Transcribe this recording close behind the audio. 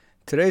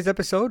Today's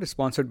episode is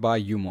sponsored by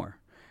Umore.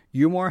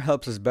 Umore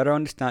helps us better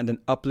understand and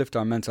uplift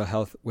our mental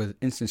health with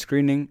instant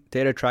screening,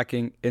 data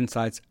tracking,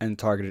 insights, and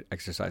targeted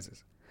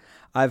exercises.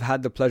 I've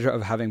had the pleasure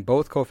of having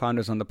both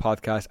co-founders on the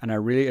podcast, and I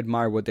really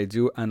admire what they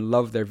do and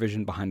love their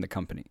vision behind the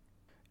company.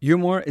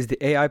 Umore is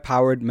the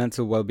AI-powered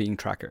mental well-being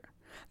tracker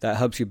that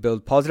helps you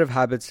build positive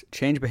habits,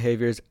 change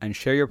behaviors, and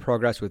share your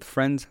progress with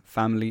friends,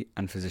 family,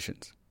 and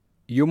physicians.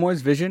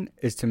 Umore's vision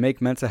is to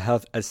make mental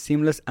health as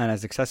seamless and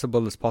as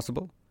accessible as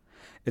possible.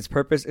 Its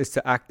purpose is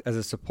to act as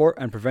a support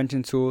and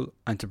prevention tool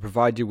and to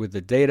provide you with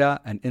the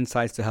data and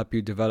insights to help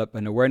you develop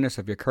an awareness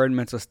of your current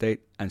mental state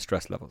and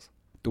stress levels.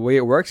 The way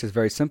it works is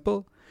very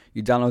simple.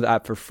 You download the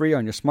app for free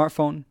on your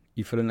smartphone.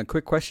 You fill in a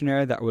quick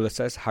questionnaire that will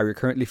assess how you're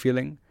currently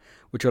feeling,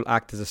 which will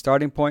act as a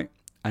starting point,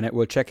 and it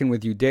will check in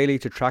with you daily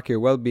to track your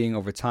well-being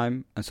over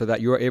time and so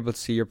that you are able to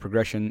see your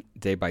progression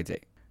day by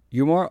day.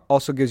 Umore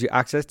also gives you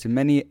access to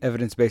many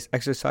evidence-based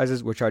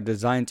exercises which are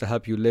designed to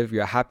help you live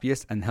your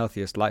happiest and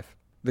healthiest life.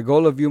 The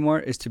goal of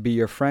Umore is to be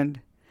your friend,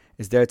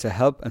 is there to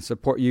help and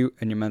support you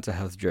in your mental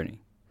health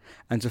journey.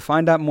 And to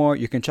find out more,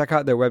 you can check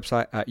out their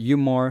website at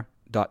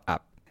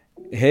umore.app.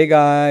 Hey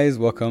guys,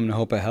 welcome, I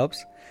hope it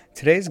helps.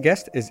 Today's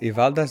guest is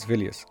Evaldas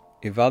Vilius.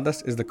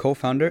 Evaldas is the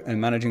co-founder and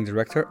managing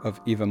director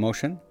of Eva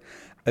Motion,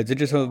 a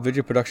digital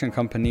video production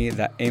company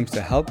that aims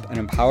to help and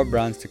empower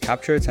brands to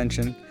capture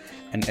attention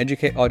and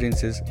educate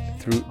audiences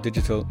through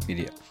digital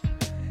media.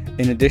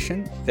 In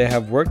addition, they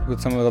have worked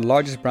with some of the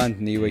largest brands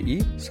in the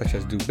UAE, such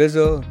as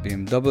Dubizzle,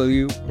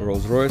 BMW,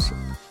 Rolls-Royce,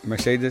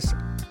 Mercedes,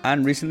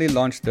 and recently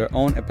launched their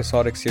own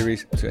episodic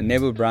series to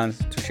enable brands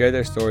to share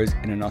their stories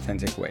in an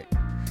authentic way.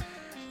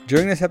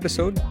 During this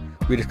episode,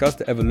 we discussed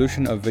the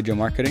evolution of video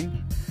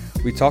marketing.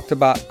 We talked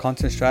about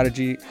content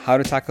strategy, how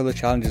to tackle the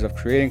challenges of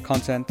creating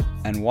content,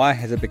 and why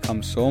has it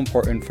become so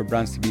important for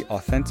brands to be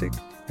authentic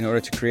in order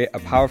to create a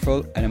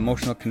powerful and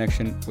emotional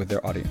connection with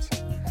their audience.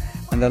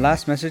 And the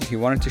last message he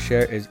wanted to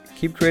share is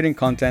keep creating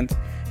content,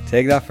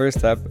 take that first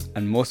step,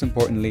 and most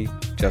importantly,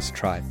 just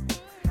try.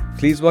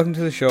 Please welcome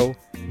to the show,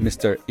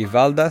 Mr.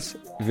 Evaldas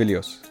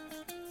Vilius.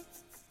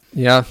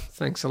 Yeah,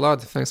 thanks a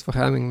lot. Thanks for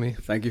having me.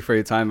 Thank you for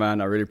your time,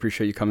 man. I really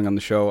appreciate you coming on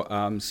the show.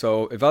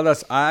 So,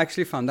 Evaldas, I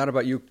actually found out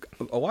about you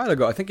a while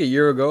ago, I think a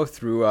year ago,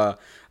 through a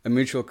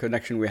mutual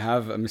connection we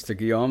have, Mr.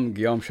 Guillaume.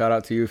 Guillaume, shout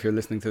out to you if you're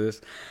listening to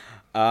this.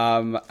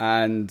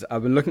 And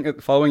I've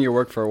been following your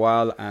work for a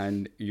while,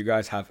 and you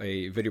guys have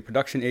a video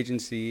production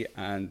agency,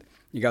 and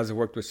you guys have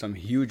worked with some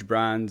huge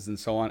brands and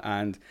so on.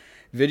 And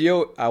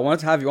video, I wanted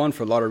to have you on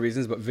for a lot of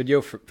reasons, but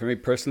video for me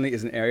personally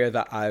is an area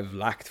that I've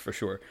lacked for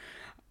sure.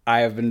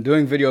 I have been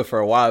doing video for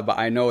a while, but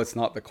I know it's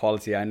not the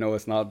quality. I know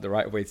it's not the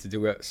right way to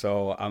do it.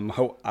 So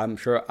I'm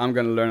sure I'm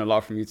going to learn a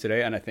lot from you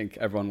today, and I think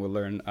everyone will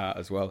learn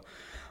as well.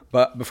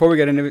 But before we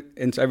get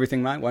into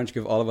everything, man, why don't you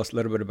give all of us a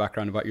little bit of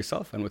background about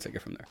yourself, and we'll take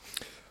it from there.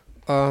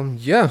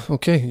 Yeah,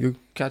 okay, you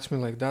catch me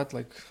like that,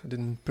 like I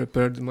didn't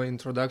prepare my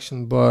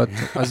introduction, but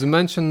as you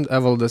mentioned,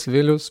 Evaldas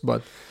Vilius,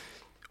 but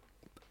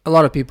a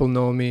lot of people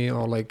know me,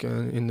 or like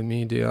in the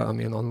media, I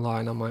mean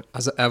online, I'm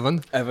as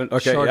Evan. Evan,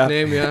 okay, short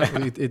name, yeah,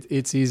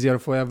 it's easier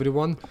for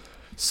everyone.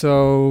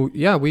 So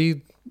yeah,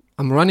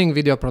 I'm running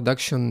video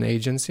production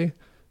agency,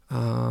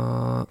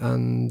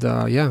 and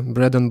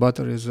bread and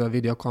butter is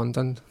video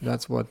content.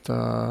 That's what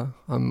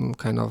I'm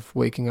kind of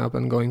waking up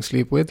and going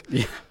sleep with.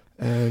 Yeah.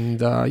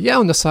 And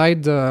on the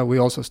side, we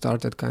also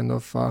started kind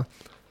of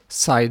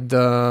side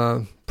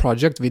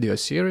project video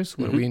series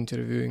where we're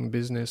interviewing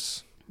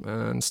business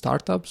and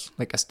startups,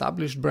 like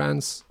established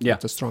brands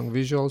with the strong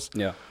visuals.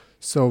 Yeah.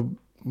 So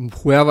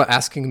whoever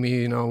asking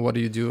me, what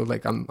do you do?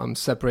 Like I'm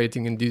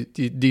separating in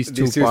these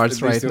two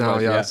parts right now.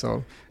 Yeah.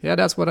 So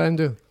that's what I'm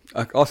doing.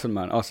 Awesome,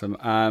 man. Awesome.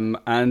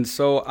 And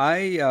so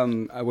I,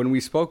 when we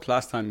spoke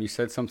last time, you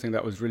said something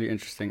that was really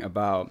interesting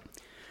about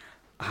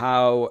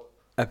how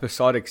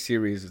episodic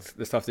series,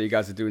 the stuff that you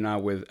guys are doing now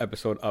with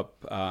Episode Up.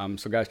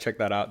 So guys, check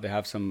that out. They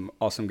have some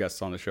awesome guests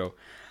on the show.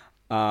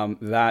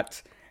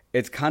 That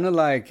it's kind of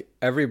like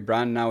every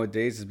brand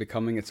nowadays is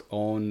becoming its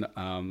own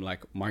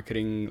like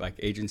marketing like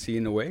agency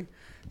in a way.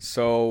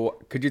 So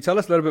could you tell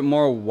us a little bit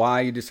more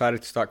why you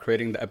decided to start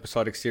creating the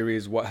episodic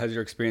series? What has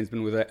your experience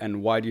been with it?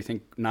 And why do you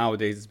think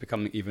nowadays it's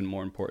becoming even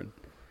more important?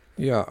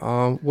 Yeah,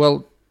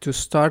 well, to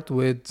start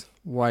with,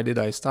 why did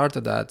I start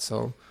that?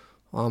 So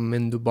I'm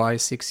in Dubai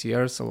 6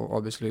 years, so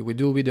obviously we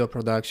do video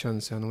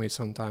productions, and we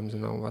sometimes,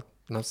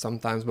 not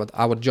sometimes, but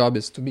our job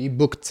is to be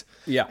booked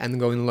and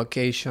go in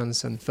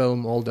locations and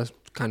film all the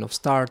kind of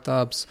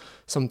startups,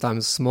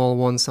 sometimes small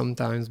ones,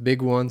 sometimes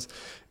big ones.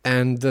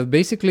 And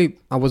basically,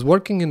 I was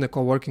working in the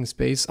co-working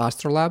space,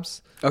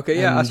 Astrolabs. Okay,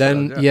 yeah. And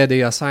then,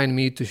 they assigned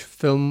me to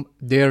film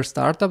their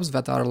startups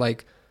that are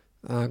like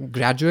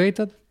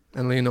graduated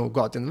and,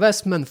 got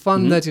investment,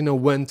 funded,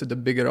 went to the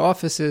bigger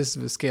offices,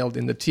 we scaled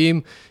in the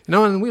team,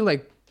 and we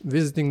like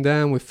visiting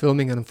them, we're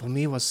filming. And for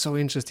me, it was so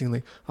interesting.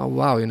 Like, oh,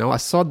 wow, I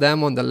saw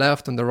them on the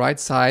left, on the right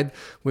side.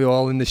 We're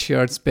all in the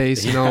shared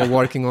space,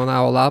 working on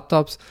our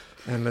laptops.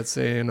 And let's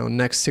say,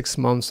 next 6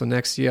 months or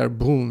next year,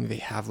 boom, we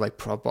have like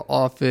proper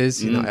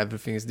office,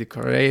 everything is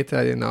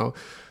decorated,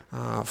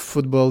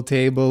 football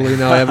table,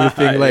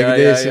 everything like Yeah,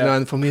 this, yeah.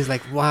 and for me it's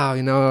like, wow,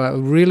 I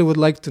really would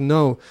like to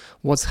know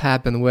what's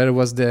happened, where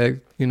was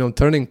the,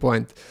 turning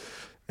point.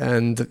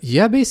 And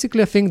yeah,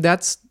 basically I think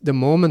that's the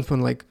moment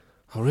when like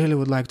I really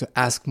would like to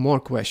ask more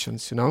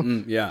questions,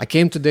 Yeah. I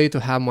came today to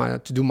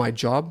do my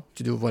job,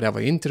 to do whatever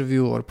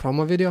interview or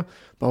promo video,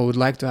 but I would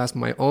like to ask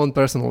my own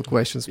personal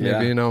questions.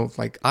 Maybe,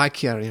 like I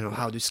care,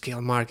 how do you scale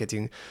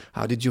marketing?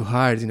 How did you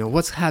hire?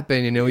 What's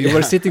happened? You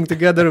were sitting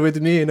together with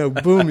me,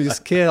 boom, you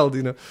scaled,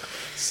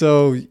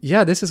 So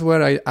yeah, this is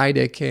where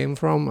idea came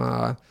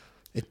from.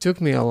 It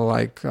took me a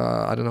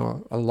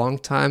long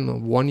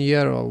time, 1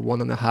 year or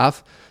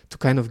 1.5 to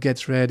kind of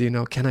get ready,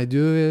 can I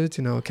do it?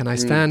 Can I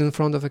stand in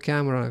front of a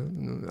camera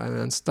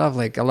and stuff,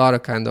 like a lot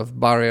of kind of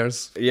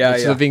barriers.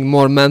 I think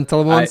more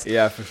mental ones.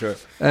 For sure.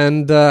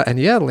 And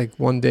yeah, like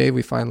one day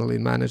we finally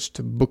managed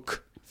to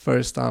book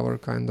first our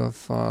kind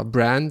of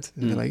brand.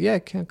 And they're like, yeah,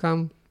 can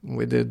come.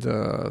 We did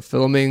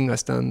filming. I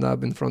stand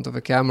up in front of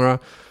a camera.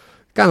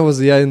 Kind of was,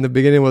 in the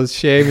beginning was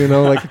shame,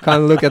 like I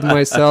can't look at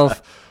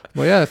myself.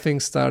 But yeah,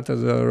 things started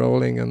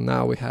rolling, and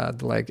now we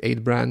had like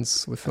 8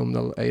 brands. We filmed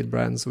 8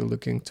 brands. We're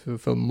looking to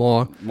film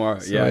more.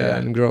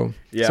 And grow.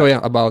 Yeah. So yeah,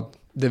 about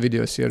the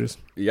video series.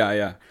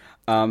 Yeah.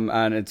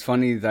 And it's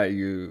funny that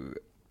you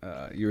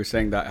were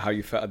saying that how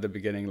you felt at the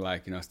beginning,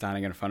 like,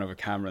 standing in front of a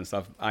camera and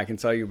stuff. I can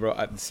tell you, bro,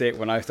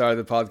 when I started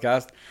the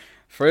podcast,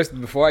 first,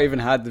 before I even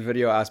had the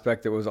video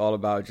aspect, it was all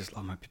about just,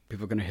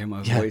 people are going to hear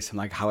my voice and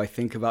like how I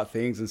think about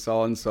things and so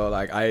on. So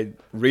like, I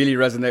really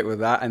resonate with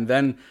that. And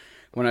then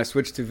when I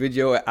switched to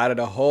video, it added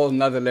a whole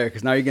nother layer,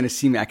 because now you're going to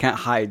see me. I can't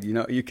hide,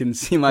 you can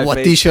see my face.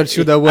 What t-shirt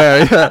should I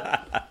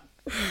wear?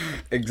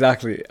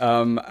 Exactly.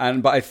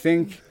 But I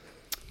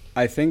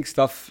think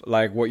stuff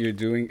like what you're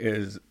doing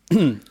is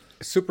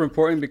super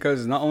important,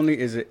 because not only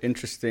is it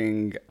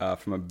interesting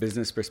from a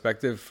business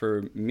perspective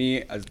for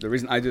me, as the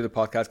reason I do the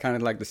podcast, kind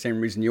of like the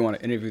same reason you want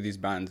to interview these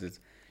brands,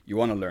 is you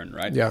want to learn,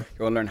 right? Yeah.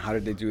 You want to learn, how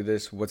did they do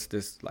this? What's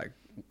this like?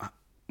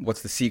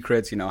 What's the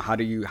secrets?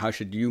 How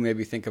should you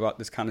maybe think about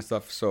this kind of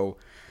stuff? So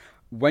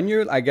when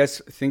you're, I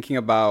guess, thinking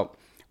about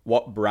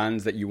what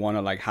brands that you want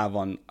to like have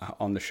on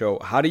the show,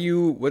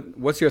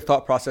 what's your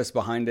thought process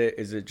behind it?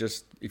 Is it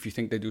just if you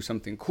think they do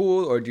something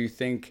cool, or do you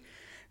think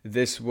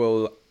this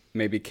will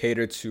maybe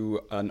cater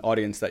to an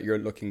audience that you're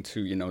looking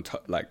to,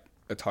 like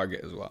a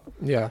target as well?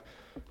 Yeah.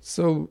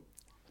 So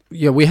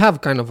yeah, we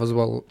have kind of as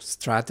well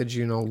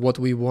strategy, what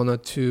we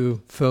wanted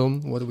to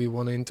film, what we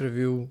want to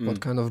interview, what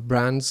kind of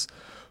brands.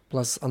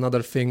 Plus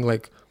another thing,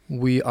 like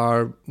we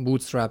are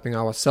bootstrapping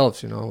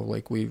ourselves,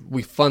 like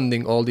we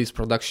funding all this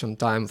production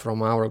time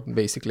from our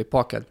basically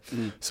pocket.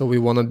 So we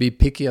want to be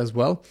picky as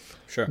well.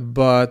 Sure.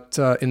 But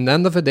in the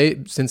end of the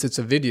day, since it's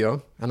a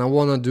video and I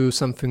want to do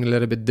something a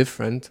little bit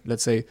different,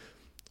 let's say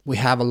we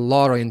have a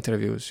lot of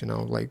interviews,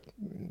 the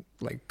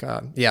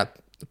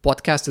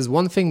podcast is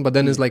one thing, but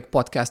then it's like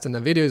podcast and a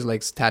video is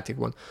like static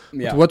one.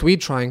 Yeah. But what we're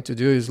trying to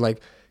do is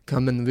like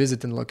come and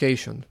visit in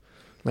location.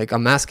 Like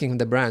I'm asking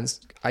the brands,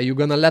 are you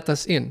going to let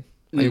us in?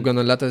 Are you going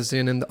to let us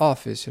in the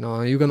office?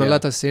 Are you going to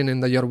let us in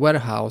your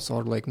warehouse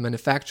or like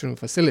manufacturing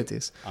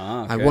facilities?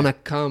 Okay. I want to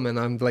come, and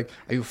I'm like,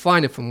 are you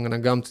fine if I'm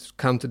going to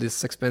come to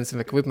this expensive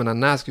equipment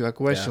and ask you a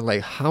question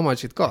like how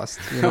much it costs?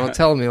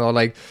 Tell me, or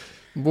like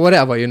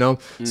whatever,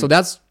 So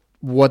that's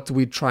what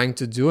we're trying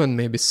to do, and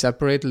maybe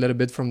separate a little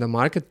bit from the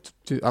market.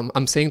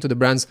 I'm saying to the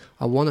brands,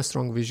 I want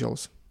strong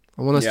visuals.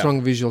 I want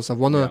strong visuals. I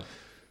want to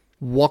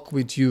walk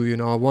with you,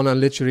 I want to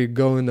literally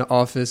go in the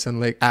office and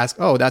like ask,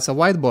 oh, that's a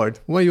whiteboard.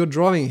 What are you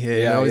drawing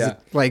here? Is it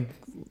like,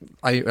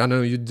 I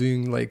know you're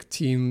doing like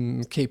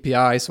team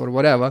KPIs or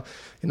whatever,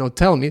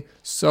 tell me,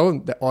 so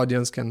the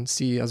audience can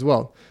see as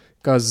well.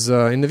 Because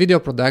in the video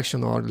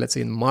production, or let's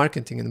say in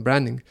marketing and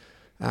branding,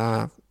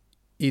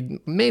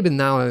 it maybe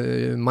now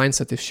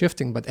mindset is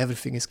shifting, but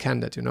everything is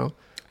candid,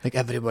 like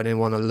everybody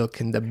want to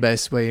look in the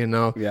best way,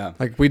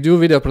 like we do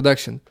video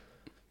production.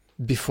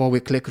 Before we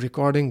click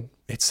recording,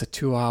 it's a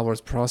 2 hours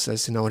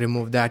process,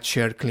 remove that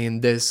chair, clean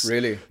this,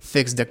 really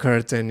fix the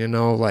curtain,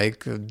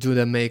 like do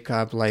the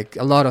makeup, like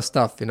a lot of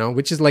stuff,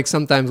 which is like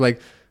sometimes like,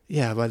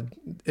 yeah, but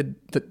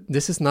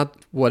this is not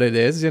what it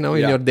is, in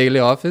your daily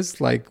office.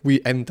 Like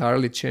we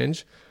entirely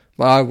change,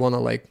 but I want to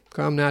like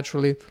come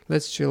naturally.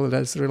 Let's chill,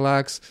 let's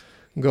relax,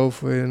 go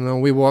for it.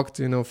 We walked,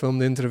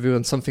 filmed the interview,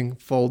 and something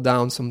fall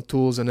down, some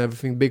tools and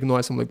everything, big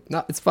noise. I'm like,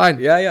 no, it's fine.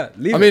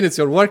 Leave mean, it's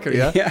your worker,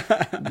 yeah? Yeah.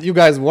 You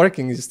guys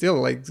working is still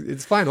like,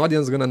 it's fine.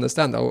 Audience gonna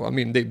understand.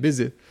 They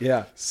busy.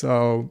 Yeah.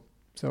 So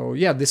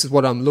yeah, this is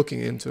what I'm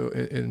looking into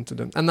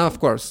them. And now, of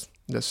course,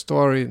 the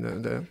story,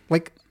 the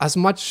like as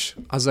much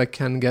as I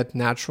can get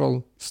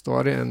natural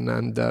story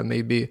and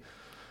maybe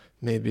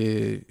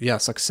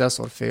success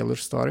or failure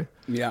story.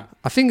 Yeah,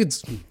 I think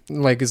it's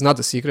not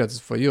a secret. It's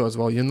for you as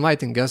well. You're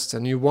inviting guests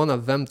and you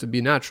want them to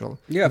be natural.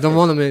 Yeah, you don't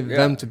want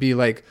them to be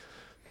like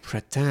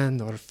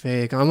pretend or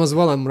fake.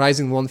 I'm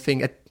rising one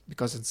thing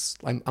because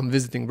I'm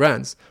visiting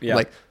brands. Yeah.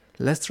 Like,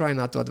 let's try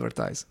not to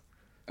advertise.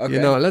 Okay.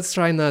 Let's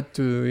try not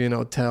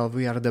to tell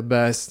we are the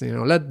best.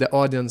 Let the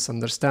audience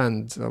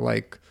understand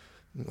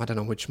I don't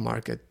know which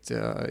market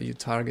you're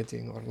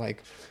targeting, or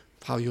like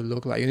how you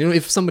look like. You know,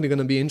 if somebody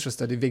gonna be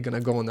interested, if they're gonna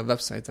go on the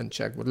website and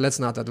check, but let's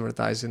not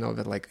advertise, you know,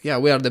 that like, yeah,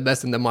 we are the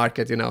best in the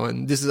market, you know,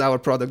 and this is our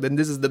product and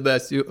this is the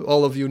best.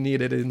 All of you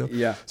need it, you know.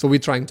 Yeah. So we're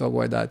trying to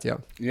avoid that. Yeah.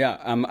 Yeah.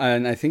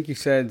 And I think you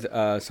said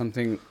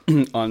something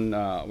on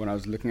when I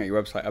was looking at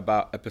your website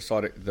about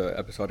the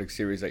episodic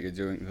series that you're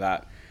doing,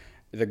 that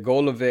the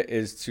goal of it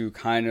is to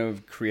kind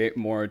of create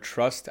more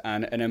trust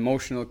and an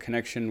emotional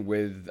connection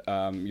with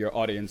your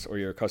audience or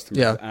your customers.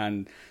 Yeah.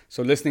 And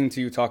so listening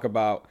to you talk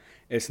about,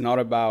 it's not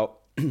about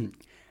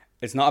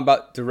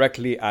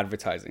directly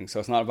advertising. So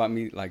it's not about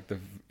me, like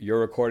your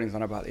recording's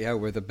not about, yeah,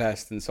 we're the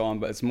best and so on,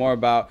 but it's more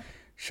about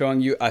showing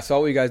you, I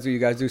saw what you guys do. You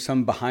guys do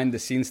some behind the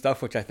scenes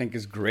stuff, which I think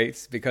is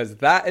great, because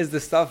that is the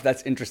stuff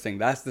that's interesting.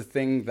 That's the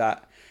thing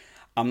that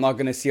I'm not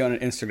going to see on an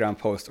Instagram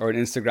post or an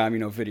Instagram, you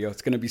know, video.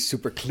 It's going to be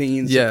super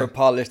clean, super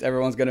polished.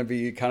 Everyone's going to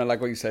be kind of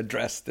like what you said,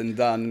 dressed and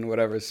done and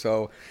whatever.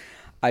 So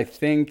I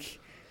think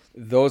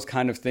those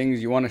kind of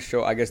things you want to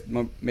show, I guess,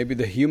 maybe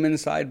the human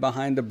side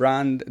behind the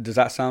brand. Does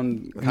that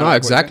sound kind no, of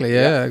exactly.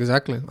 Yeah,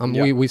 exactly.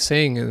 Yeah. We're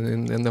saying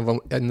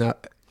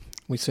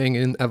we're saying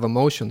in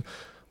Evomotion,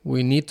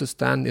 we need to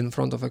stand in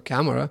front of a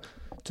camera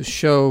to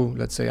show,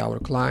 let's say, our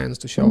clients,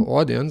 to show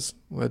audience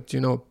what, you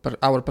know,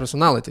 our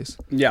personalities.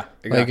 Yeah,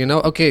 exactly. Like, you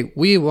know, okay,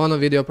 we want a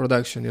video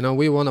production, you know,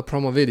 we want a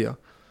promo video.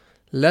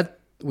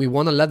 We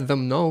want to let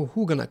them know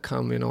who gonna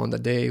come, you know, on the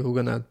day, who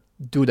gonna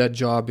do that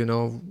job, you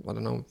know, I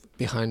don't know,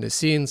 behind the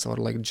scenes, or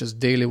like just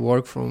daily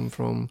work from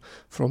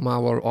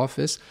our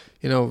office,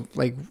 you know,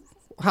 like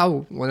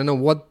how, I don't know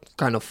what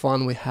kind of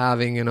fun we're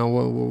having, you know,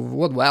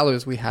 what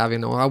values we have, you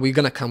know, are we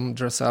gonna come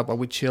dress up, are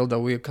we chilled, are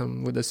we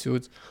come with a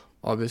suit?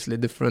 Obviously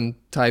different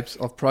types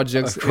of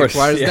projects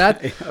requires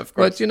that, yeah, of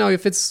course. But you know,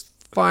 if it's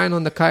fine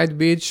on the Kite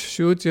Beach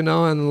shoot, you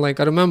know, and like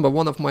I remember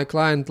one of my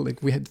clients,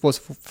 like it was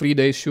a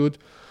 3-day shoot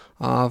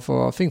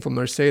for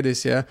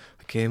Mercedes, yeah.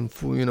 I came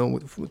full, you know,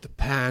 with the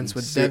pants,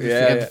 with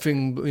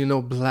everything, you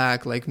know,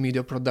 black, like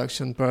media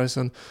production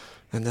person,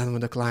 and then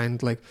with the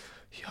client, like,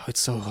 yo, it's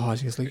so hot.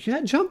 He's like,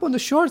 yeah, jump on the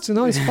shorts, you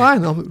know, it's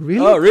fine. I'm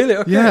really? Oh, really?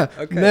 Okay. Yeah.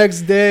 Okay.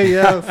 Next day,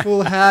 yeah,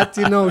 full hat,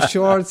 you know,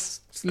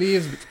 shorts,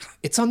 sleeves.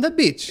 It's on the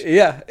beach. Yeah.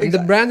 Exactly. And the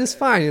brand is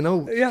fine, you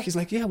know. Yeah. He's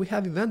like, yeah, we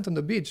have event on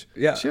the beach.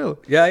 Yeah. Chill.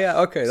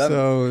 Yeah. Okay.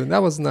 So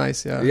that was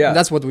nice. Yeah. Yeah. And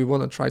that's what we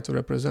want to try to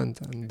represent.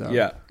 And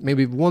yeah.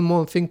 Maybe one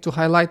more thing to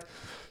highlight.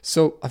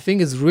 So I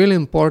think it's really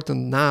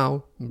important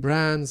now,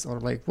 brands or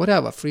like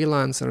whatever,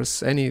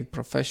 freelancers, any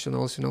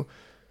professionals, you know,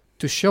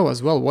 to show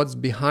as well what's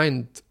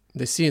behind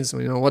the scenes,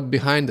 you know, what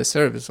behind the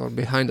service or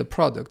behind the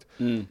product.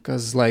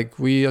 Because like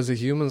we as a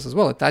humans as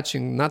well,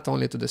 attaching not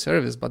only to the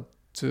service, but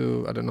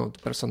to, I don't know, to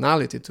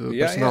personality, to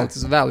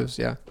personality's values.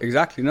 Yeah,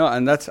 exactly. No,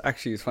 and that's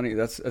actually, it's funny.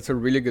 That's a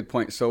really good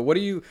point. So what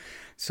do you,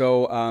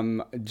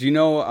 do you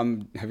know,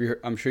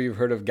 I'm sure you've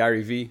heard of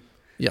Gary Vee?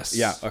 Yes.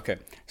 Yeah. Okay.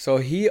 So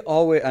he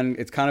always, and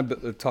it's kind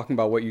of talking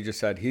about what you just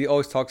said. He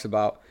always talks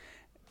about,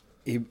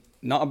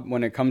 not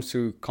when it comes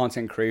to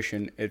content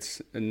creation,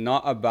 it's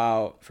not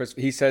about, first,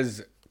 he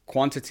says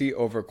quantity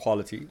over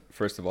quality,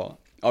 first of all.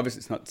 Obviously,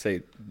 it's not to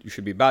say you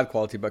should be bad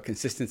quality, but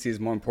consistency is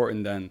more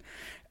important than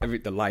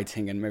the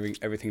lighting and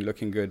everything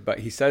looking good. But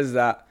he says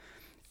that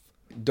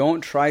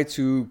don't try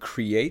to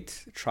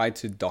create, try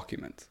to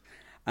document.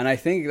 And I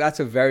think that's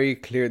a very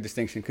clear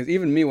distinction, because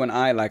even me, when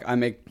I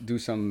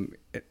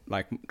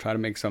try to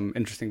make some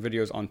interesting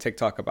videos on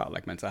TikTok about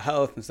like mental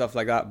health and stuff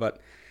like that,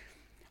 but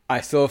I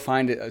still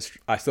find it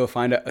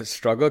a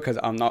struggle, because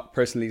I'm not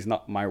personally, it's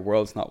not my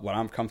world, it's not what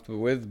I'm comfortable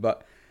with,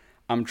 but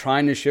I'm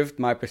trying to shift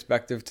my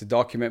perspective to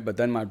document, but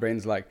then my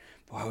brain's like,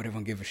 why would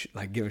everyone give a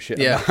shit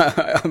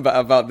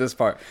about this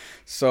part?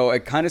 So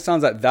it kind of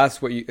sounds like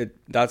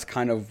that's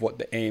kind of what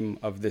the aim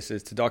of this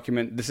is, to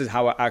document. This is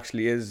how it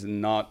actually is,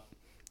 not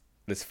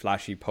this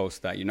flashy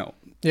post that, you know,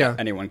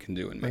 anyone can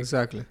do and make.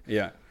 Exactly.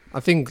 Yeah. I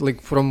think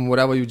like from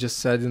whatever you just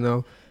said, you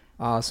know,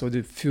 so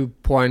the few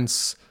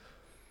points,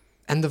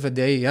 end of the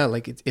day,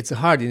 like it's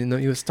hard, you know,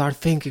 you start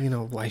thinking, you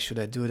know, why should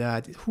I do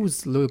that?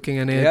 Who's looking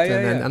at it?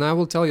 And I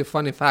will tell you a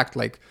funny fact,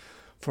 like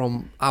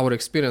from our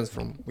experience,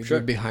 we do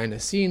behind the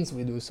scenes,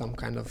 we do some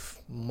kind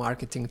of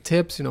marketing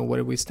tips, you know,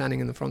 where we're standing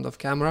in the front of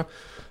camera,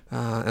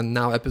 and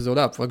now episode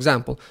up, for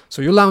example.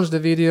 So you launch the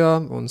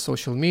video on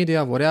social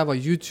media, whatever,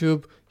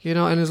 YouTube, you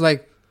know, and it's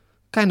like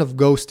kind of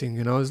ghosting,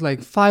 you know, it's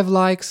like 5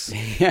 likes,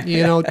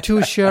 you know,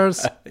 2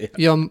 shares,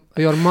 your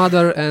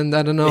mother and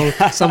I don't know,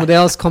 somebody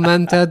else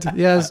commented,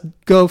 yes,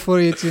 go for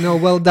it, you know,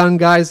 well done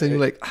guys, and you're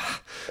like,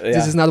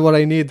 this is not what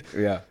I need.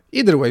 Yeah.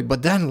 Either way,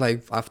 but then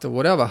like after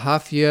whatever,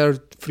 half year,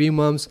 3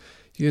 months,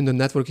 you're in the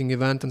networking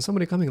event and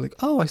somebody coming like,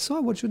 oh, I saw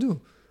what you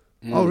do.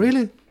 Oh,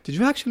 really? Did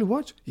you actually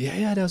watch?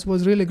 Yeah, that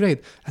was really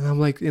great. And I'm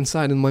like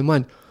inside in my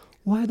mind,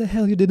 why the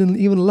hell you didn't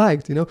even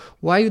like, you know,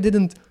 why you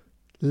didn't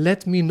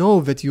let me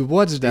know that you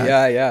watched that.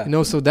 Yeah. You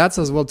know, so that's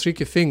as well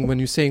tricky thing when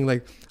you're saying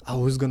like,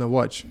 oh, who's gonna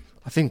watch?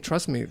 I think,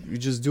 trust me, you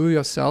just do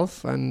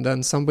yourself and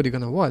then somebody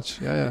gonna watch.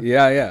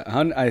 Yeah.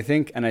 I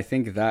think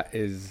that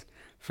is,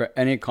 for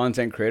any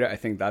content creator, I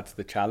think that's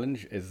the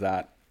challenge, is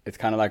that it's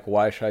kind of like,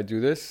 why should I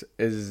do this?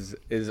 Is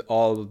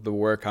all the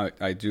work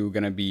I do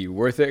going to be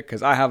worth it?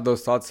 Because I have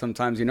those thoughts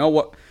sometimes. You know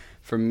what?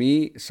 For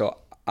me, so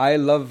I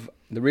love,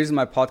 the reason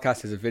my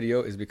podcast is a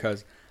video is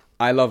because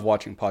I love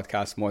watching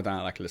podcasts more than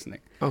I like listening.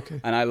 Okay.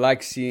 And I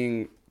like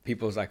seeing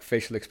people's like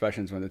facial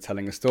expressions when they're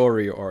telling a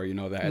story, or, you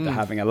know, they're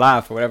having a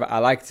laugh or whatever. I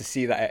like to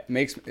see that.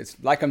 It's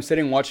like I'm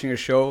sitting watching a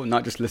show,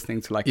 not just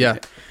listening to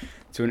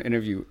to an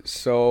interview.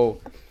 So,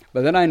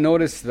 but then I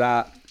noticed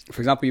that,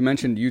 for example, you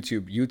mentioned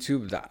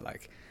YouTube, that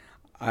like,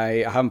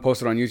 I haven't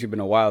posted on YouTube in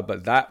a while,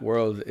 but that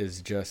world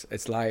is just,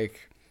 it's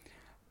like,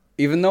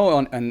 even though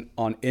on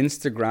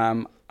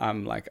Instagram,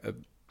 I'm like a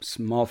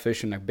small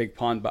fish in a big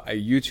pond, but at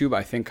YouTube,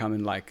 I think I'm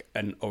in like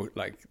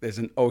there's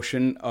an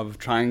ocean of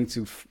trying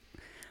to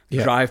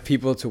drive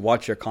people to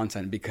watch your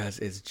content, because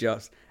it's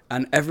just,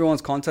 and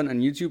everyone's content on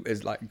YouTube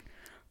is like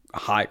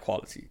high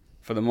quality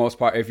for the most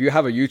part. If you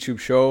have a YouTube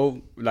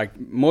show, like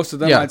most of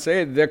them, I'd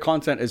say their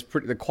content is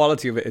the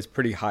quality of it is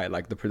pretty high,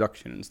 like the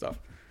production and stuff.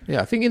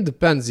 Yeah, I think it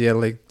depends. Yeah,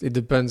 like it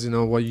depends, you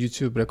know, what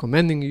YouTube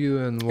recommending you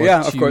and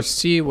what you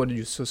see, what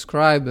you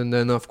subscribe. And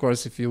then, of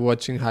course, if you're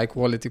watching high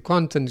quality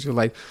content, you're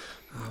like,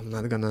 I'm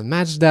not going to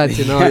match that,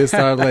 you know, you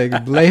start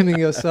like blaming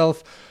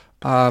yourself.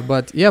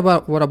 But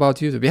what about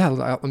YouTube?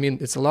 Yeah, I mean,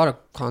 it's a lot of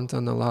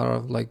content, a lot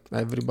of like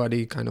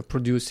everybody kind of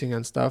producing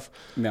and stuff.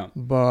 Yeah.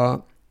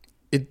 But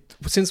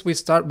since we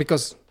start,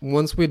 because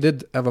once we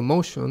did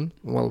Evomotion,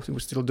 well, we're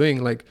still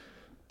doing like,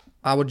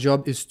 our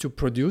job is to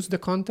produce the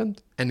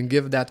content and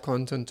give that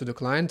content to the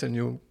client. And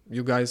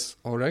you guys,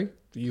 all right,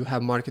 you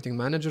have marketing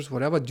managers,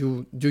 whatever,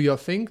 do your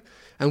thing.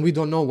 And we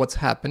don't know what's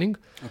happening.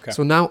 Okay.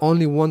 So now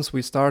only once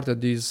we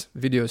started this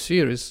video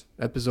series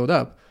episode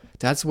up,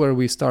 that's where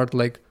we start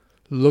like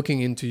looking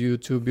into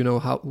YouTube, you know,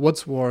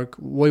 what's work,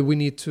 what we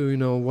need to, you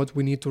know, what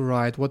we need to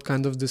write, what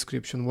kind of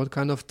description, what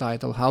kind of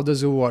title, how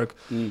does it work?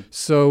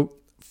 So,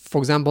 for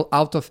example,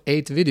 out of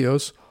 8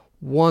 videos,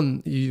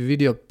 one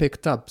video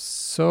picked up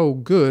so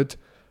good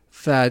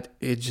that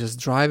it's just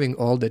driving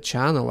all the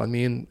channel. I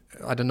mean,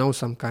 I don't know,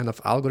 some kind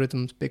of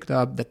algorithms picked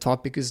up, the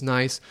topic is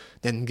nice,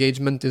 the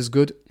engagement is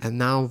good, and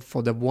now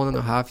for the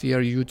 1.5 year,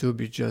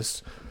 YouTube is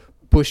just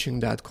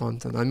pushing that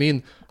content. I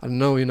mean, I don't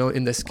know, you know,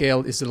 in the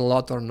scale, is it a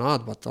lot or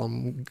not, but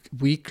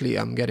weekly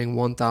I'm getting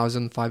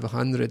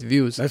 1,500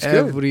 views. That's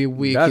every good.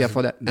 Week.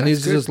 For that. And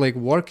it's good. Just like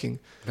working.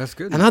 That's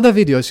good. And other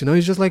videos, you know,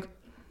 it's just like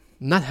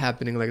not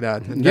happening like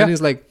that. And then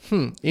it's like,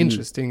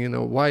 interesting, you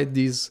know, why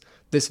this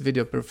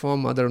video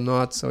perform, other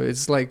not. So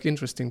it's like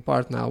interesting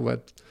part now.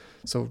 But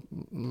so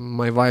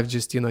my wife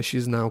Justina,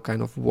 she's now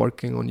kind of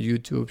working on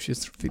YouTube.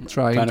 She's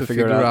trying to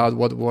figure out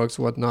what works,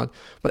 what not.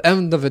 But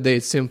end of the day,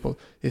 it's simple.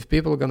 If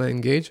people are gonna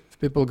engage, if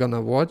people are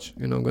gonna watch,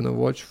 you know, gonna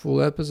watch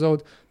full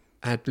episode,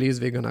 at least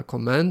they're gonna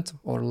comment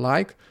or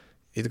like,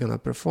 it's gonna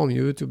perform.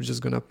 YouTube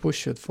just gonna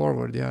push it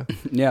forward.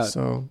 Yeah.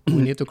 So we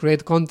need to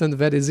create content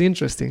that is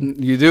interesting.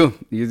 You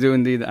do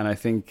indeed, and I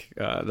think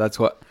that's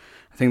what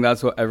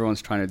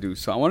everyone's trying to do.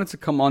 So I wanted to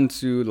come on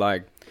to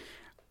like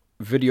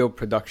video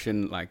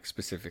production, like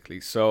specifically.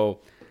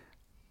 So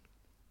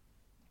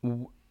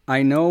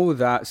I know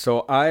that.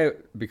 So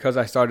because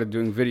I started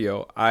doing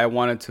video, I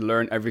wanted to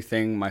learn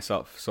everything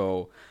myself.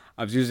 So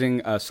I was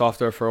using a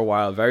software for a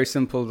while, very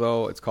simple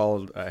though. It's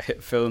called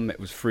HitFilm. It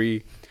was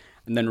free.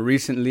 And then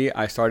recently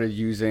I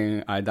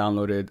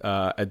downloaded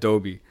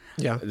Adobe,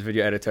 the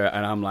video editor,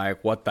 and I'm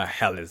like, what the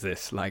hell is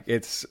this? Like,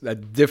 it's a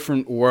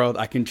different world.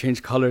 I can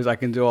change colors. I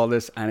can do all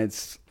this. And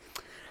it's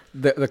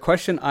the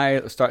question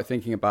I start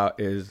thinking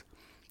about is,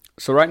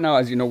 so right now,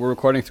 as you know, we're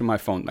recording through my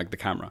phone, like the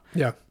camera.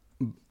 Yeah.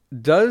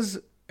 Does,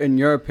 in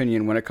your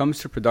opinion, when it comes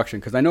to production,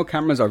 because I know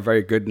cameras are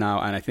very good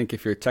now, and I think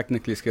if you're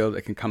technically skilled,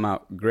 it can come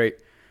out great.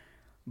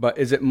 But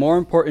is it more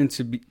important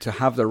to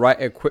have the right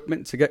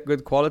equipment to get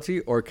good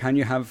quality, or can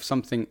you have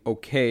something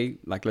okay,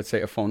 like let's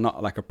say a phone,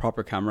 not like a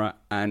proper camera,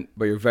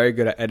 but you're very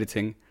good at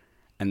editing,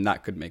 and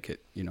that could make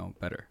it, you know,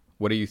 better?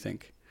 What do you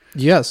think?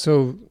 Yeah,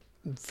 so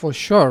for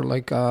sure,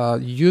 like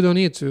you don't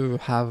need to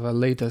have a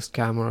latest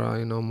camera,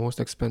 you know,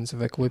 most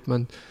expensive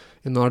equipment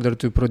in order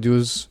to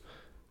produce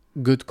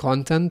good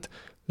content.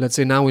 Let's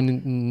say now we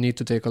need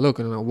to take a look,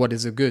 you know, what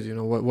is it good, you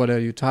know, what are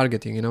you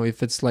targeting, you know,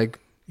 if it's like,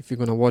 if you're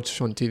gonna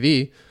watch on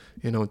TV,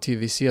 you know,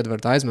 TVC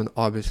advertisement,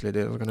 obviously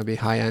there's going to be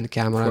high-end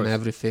camera and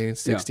everything,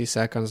 60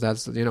 seconds,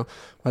 that's, you know,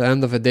 but at the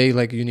end of the day,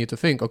 like, you need to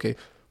think, okay,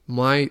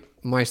 my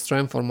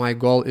strength or my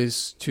goal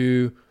is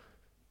to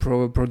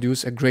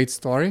produce a great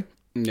story,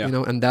 you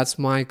know, and that's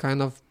my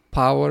kind of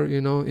power,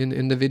 you know,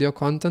 in the video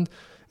content.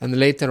 And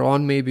later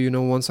on, maybe, you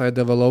know, once I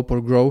develop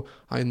or grow,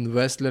 I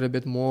invest a little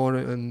bit more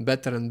and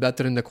better in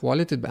the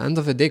quality. But at the end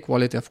of the day,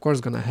 quality, of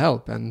course, going to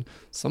help. And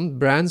some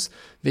brands,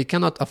 they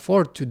cannot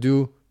afford to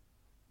do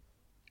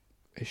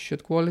a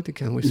shit quality.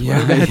 Can we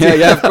swear that?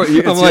 Yeah, of course.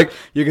 I'm like,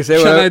 you can say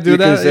whatever. You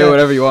can say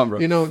whatever you want, bro.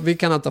 You know, we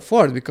cannot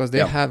afford because they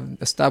have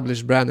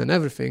established brand and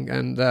everything.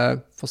 And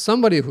for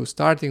somebody who's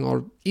starting,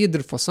 or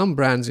either for some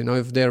brands, you know,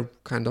 if they're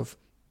kind of,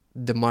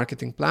 the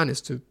marketing plan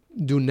is to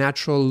do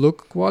natural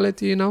look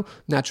quality, you know,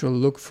 natural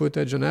look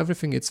footage and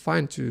everything, it's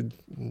fine to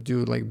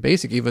do like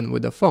basic even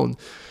with the phone.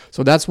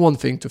 So that's one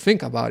thing to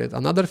think about it.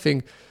 Another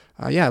thing,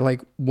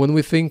 like when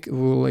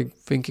we're like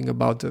thinking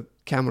about the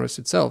cameras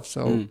itself.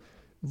 So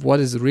what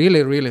is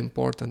really, really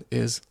important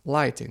is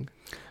lighting.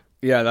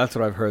 Yeah, that's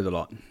what I've heard a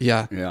lot.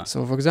 Yeah. Yeah.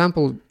 So for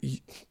example,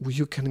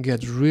 you can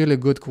get really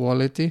good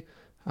quality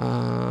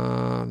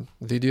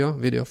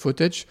video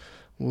footage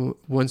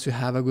once you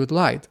have a good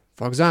light.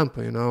 For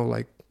example, you know,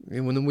 like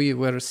when we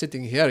were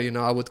sitting here, you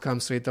know, I would come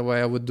straight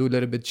away, I would do a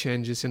little bit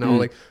changes, you know,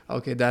 like,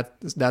 okay,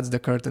 that's the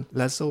curtain,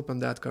 let's open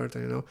that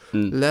curtain, you know,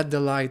 let the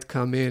light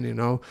come in, you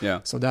know. Yeah.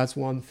 So that's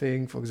one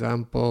thing. For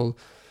example,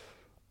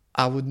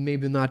 I would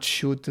maybe not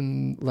shoot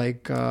in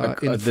like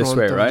in front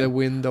way, of right? the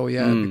window,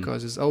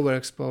 because it's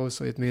overexposed,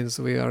 so it means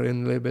we are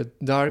in a little bit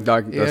dark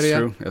That's area.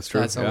 true. That's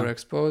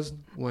overexposed.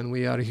 When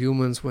we are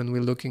humans, when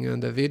we're looking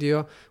at the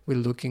video, we're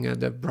looking at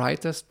the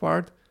brightest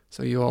part.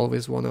 So you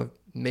always want to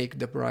make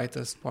the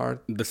brightest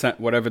part.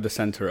 Whatever the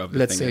center of the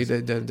Let's thing say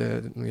is.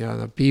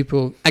 the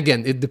people.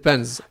 Again, it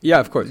depends. Yeah,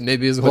 of course.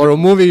 Maybe it's a horror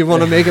movie, you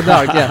want to make it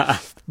dark, yeah.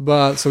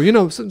 But so, you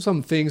know,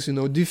 some things, you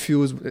know,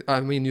 diffuse.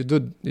 I mean, you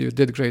did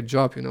a great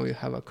job, you know, you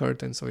have a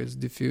curtain, so it's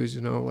diffuse,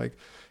 you know, like,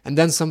 and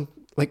then some,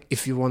 like,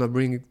 if you want to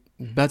bring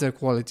better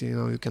quality, you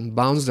know, you can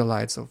bounce the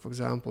light. So for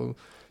example,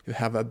 you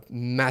have a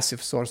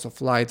massive source of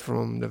light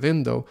from the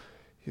window,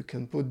 you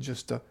can put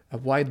just a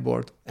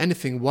whiteboard,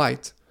 anything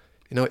white,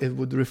 you know, it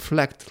would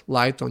reflect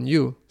light on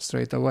you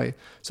straight away.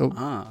 So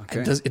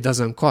it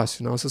doesn't cost,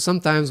 you know. So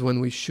sometimes when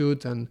we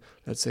shoot and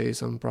let's say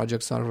some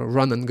projects are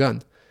run and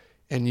gun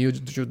and you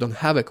don't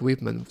have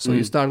equipment, so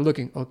you start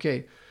looking,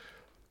 okay,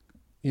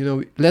 you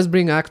know, let's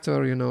bring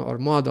actor, you know, or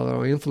model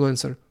or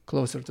influencer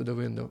closer to the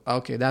window.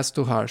 Okay, that's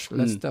too harsh.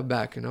 Let's step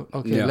back, you know.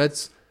 Okay,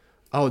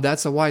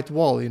 that's a white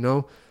wall, you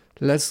know.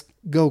 Let's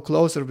go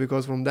closer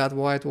because from that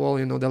white wall,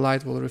 you know, the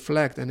light will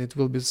reflect and it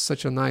will be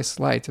such a nice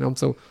light, you know.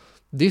 So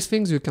these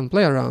things you can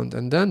play around.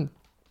 And then,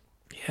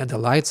 the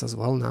lights as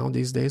well. Now,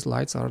 these days,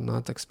 lights are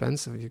not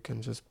expensive. You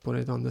can just put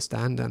it on the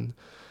stand and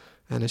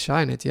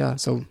shine it, yeah.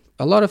 So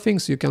a lot of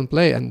things you can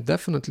play, and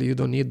definitely you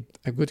don't need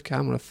a good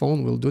camera.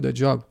 Phone will do the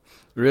job.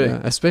 Really?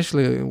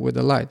 Especially with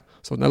the light.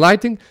 So the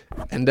lighting,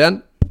 and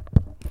then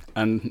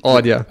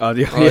audio.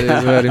 Audio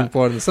is very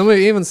important.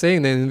 Somebody even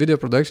saying that in video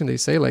production, they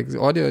say like the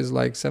audio is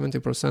like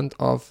 70%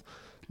 of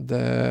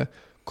the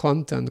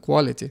content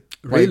quality.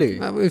 Really?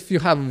 Like, if you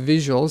have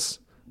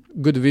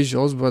good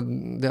visuals, but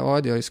the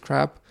audio is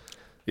crap,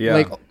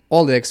 like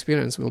all the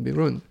experience will be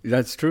ruined.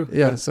 That's true.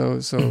 Yeah. So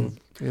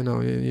you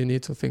know, you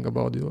need to think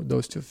about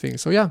those two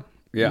things. So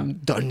you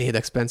don't need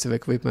expensive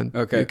equipment.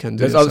 Okay. You can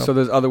do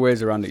there's other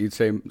ways around it. You'd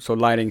say, so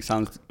lighting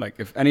sounds like,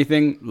 if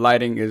anything,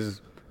 lighting is,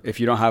 if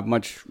you don't have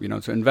much, you know,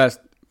 to invest,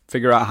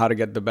 figure out how to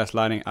get the best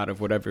lighting out of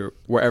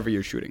wherever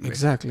you're shooting.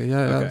 Exactly.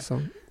 Yeah.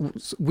 So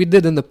we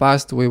did in the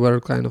past, we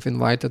were kind of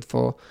invited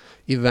for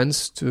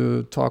events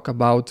to talk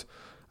about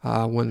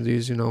when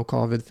these, you know,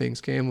 COVID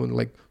things came, when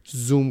like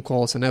Zoom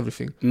calls and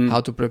everything,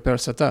 how to prepare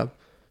setup.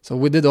 So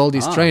we did all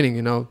this training,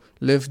 you know,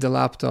 lift the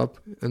laptop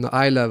in the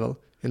eye level,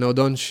 you know,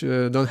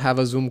 don't have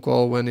a Zoom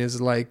call when it's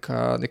like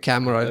the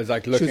camera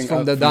like shoots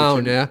from the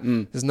down,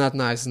 It's not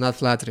nice, it's not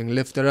flattering.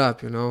 Lift it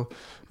up, you know,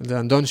 and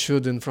then don't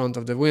shoot in front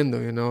of the window,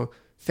 you know,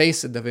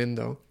 face at the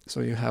window, so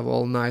you have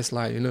all nice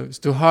light, you know. It's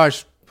too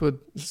harsh,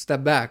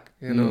 step back,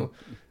 you know.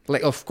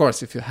 Like, of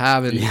course, if you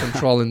have any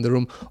control in the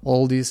room,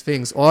 all these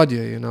things,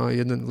 audio, you know,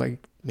 you don't,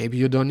 like, maybe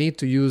you don't need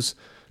to use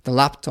the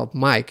laptop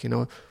mic, you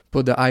know,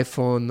 put the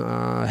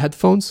iPhone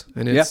headphones,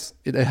 and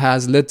it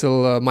has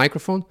little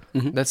microphone.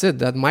 That's it.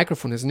 That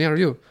microphone is near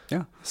you.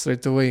 Yeah.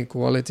 Straight away,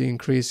 quality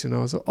increase, you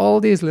know. So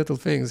all these little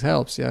things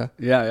helps. Yeah.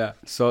 Yeah.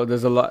 So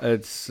there's a lot.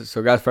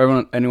 So guys,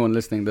 for anyone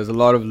listening, there's a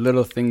lot of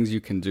little things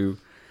you can do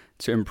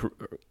to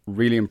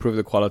really improve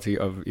the quality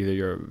of either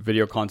your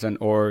video content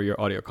or your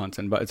audio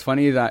content. But it's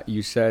funny that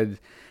you said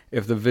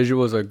if the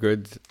visuals are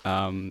good,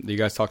 you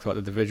guys talked about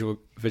that the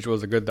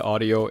visuals are good, the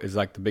audio is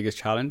like the biggest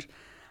challenge.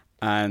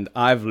 And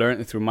I've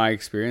learned through my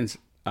experience,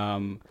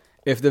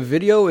 if the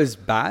video is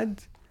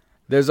bad,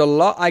 there's a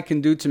lot I can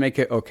do to make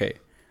it okay.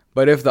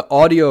 But if the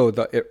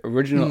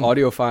original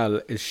audio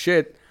file is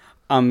shit,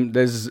 I'm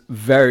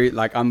very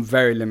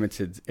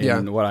limited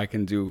in what I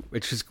can do,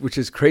 which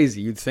is crazy.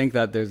 You'd think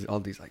that there's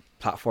all these like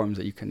platforms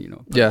that you can, you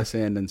know, put this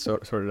in and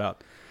sort it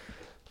out.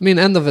 I mean,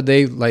 end of the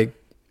day, like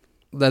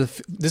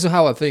that. This is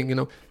how I think. You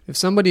know, if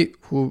somebody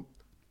who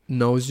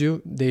knows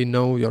you, they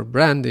know your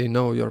brand, they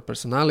know your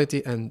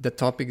personality, and the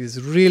topic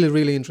is really,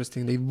 really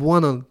interesting, they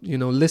wanna, you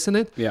know, listen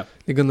it. Yeah,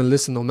 they're gonna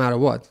listen no matter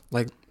what.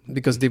 Like,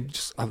 because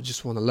I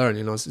just want to learn,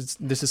 you know.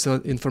 This is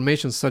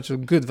information such a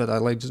good that I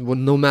like just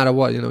no matter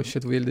what, you know,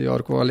 shit video or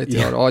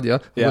quality or audio,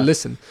 will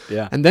listen.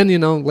 Yeah. And then, you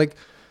know, like,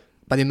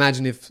 but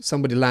imagine if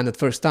somebody landed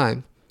first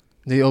time,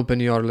 they open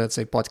your, let's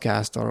say,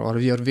 podcast or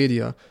your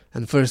video,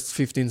 and first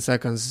 15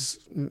 seconds,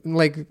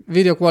 like,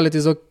 video quality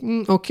is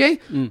okay,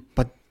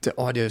 but the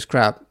audio is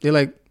crap. They're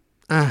like,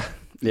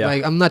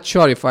 like, I'm not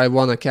sure if I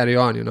want to carry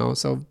on, you know.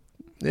 So,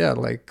 yeah,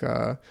 like,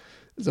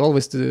 it's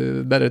always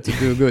better to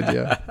do good,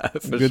 yeah.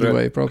 Good sure.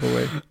 way, proper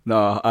way.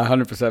 No,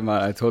 100%,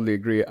 man. I totally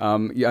agree.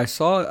 Yeah, I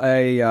saw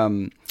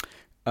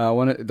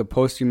one of the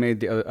posts you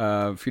made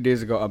a few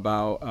days ago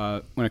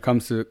about when it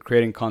comes to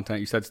creating content.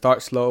 You said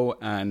start slow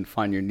and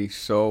find your niche.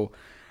 So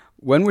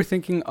when we're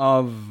thinking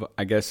of,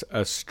 I guess,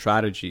 a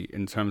strategy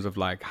in terms of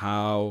like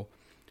how,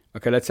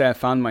 okay, let's say I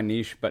found my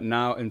niche, but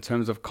now in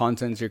terms of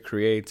content you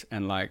create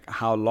and like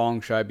how long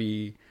should I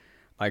be,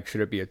 like,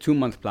 should it be a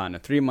 2-month plan, a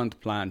 3-month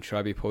plan? Should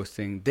I be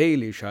posting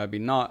daily? Should I be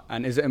not?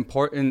 And is it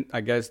important, I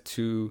guess,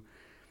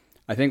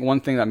 I think one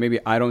thing that maybe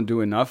I don't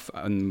do enough,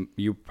 and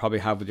you probably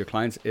have with your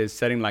clients, is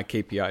setting like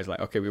KPIs.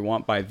 Like, okay, we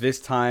want by this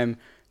time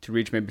to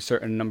reach maybe a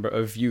certain number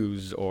of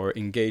views or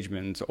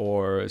engagement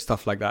or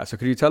stuff like that. So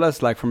could you tell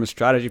us, like, from a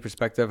strategy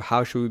perspective,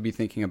 how should we be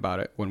thinking about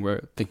it when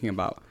we're thinking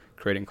about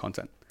creating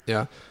content?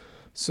 Yeah.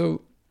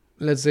 So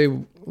let's say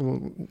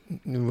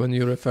when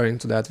you're referring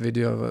to that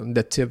video,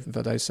 the tip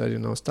that I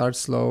said, start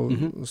slow,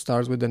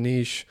 start with a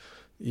niche,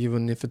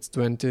 even if it's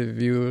 20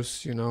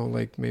 views,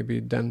 like maybe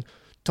then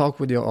talk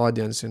with your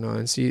audience,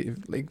 and see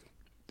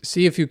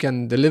if you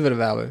can deliver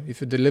value.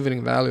 If you're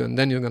delivering value, and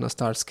then you're going to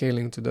start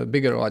scaling to the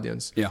bigger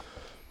audience. Yeah.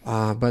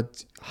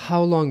 But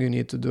how long you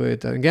need to do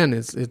it? Again,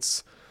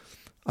 it's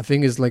I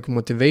think it's like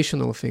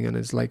motivational thing, and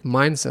it's like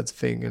mindset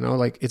thing,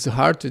 like it's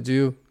hard to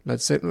do.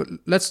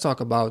 Let's talk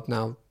about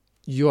now.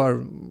 You are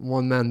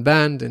one-man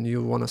band and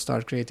you want to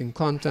start creating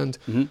content,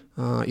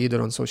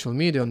 either on social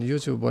media, on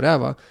YouTube,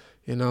 whatever.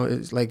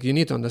 It's like you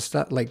need to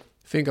understand, like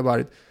think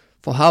about it.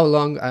 For how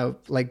long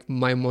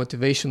my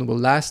motivation will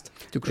last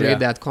to create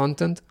that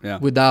content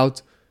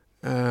without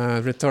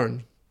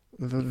return.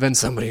 When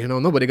somebody,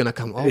 nobody gonna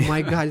come, oh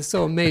my God, it's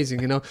so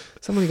amazing,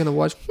 somebody gonna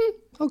watch,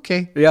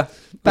 okay,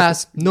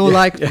 pass, no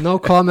like, no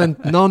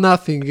comment, no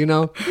nothing,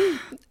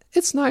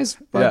 it's nice,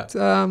 but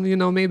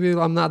maybe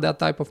I'm not that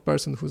type of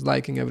person who's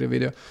liking every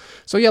video.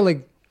 So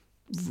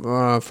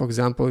for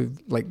example,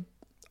 like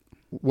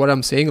what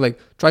I'm saying, like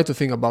try to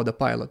think about the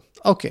pilot.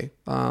 Okay,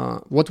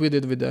 what we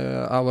did with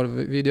our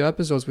video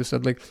episodes, we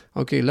said like,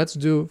 okay, let's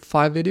do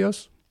 5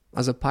 videos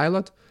as a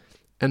pilot,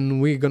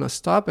 and we're gonna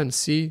stop and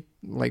see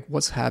like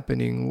what's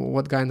happening,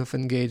 what kind of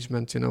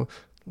engagement,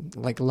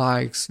 like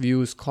likes,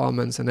 views,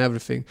 comments, and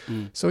everything.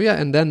 So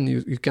and then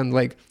you can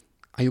like,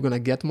 are you gonna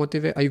get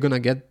motivated? Are you gonna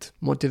get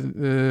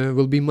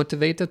will be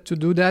motivated to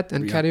do that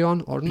and carry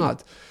on or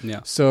not?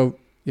 So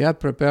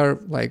prepare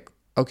like,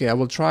 okay, I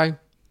will try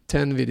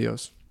 10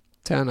 videos,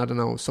 10, I don't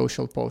know,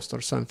 social posts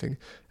or something,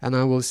 and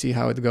I will see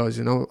how it goes.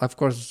 Of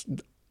course,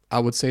 I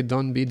would say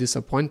don't be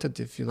disappointed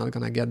if you're not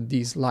gonna get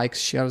these likes,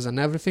 shares, and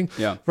everything.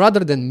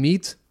 Rather than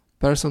meet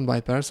person by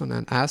person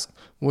and ask,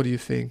 what do you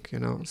think?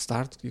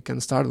 You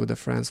can start with the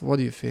friends. What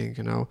do you think?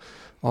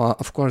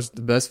 Of course,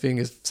 the best thing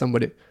is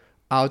somebody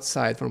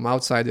from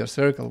outside your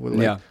circle will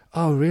like,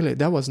 oh really,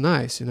 that was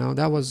nice,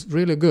 that was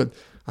really good.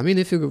 I mean,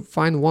 if you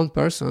find one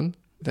person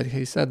that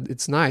he said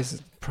it's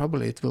nice,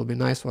 probably it will be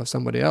nice for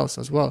somebody else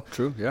as well.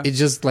 True. It's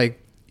just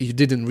like you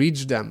didn't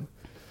reach them.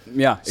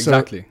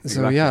 Exactly.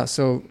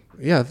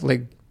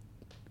 Like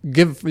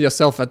give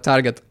yourself a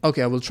target.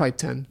 Okay, I will try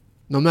 10.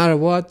 No matter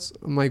what,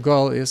 my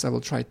goal is I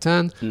will try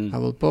 10, I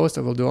will post,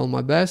 I will do all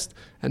my best,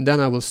 and then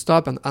I will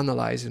stop and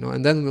analyze,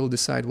 and then we'll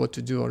decide what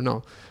to do or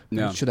no.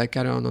 Should I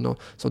carry on or no?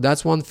 So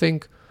that's one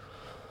thing.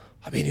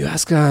 I mean, you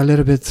ask a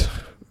little bit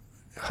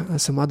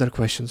some other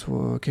questions.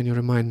 Can you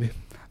remind me?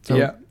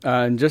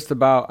 And just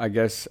about, I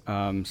guess,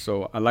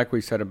 so I like what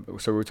you said.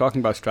 So we're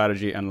talking about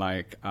strategy and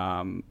like,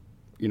 and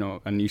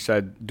you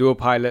said do a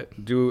pilot,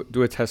 do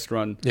a test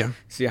run,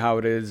 see how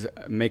it is,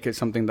 make it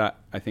something that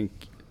I think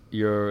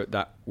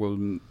that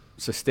will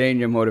sustain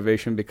your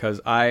motivation.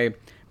 Because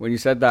when you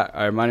said that,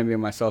 I reminded me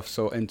of myself.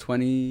 So in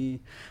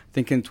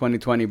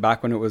 2020,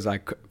 back when it was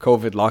like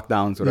COVID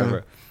lockdowns,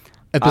 whatever,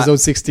 episode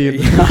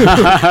 16,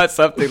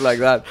 something like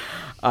that.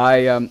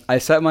 I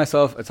set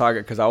myself a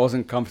target because I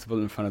wasn't comfortable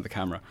in front of the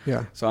camera.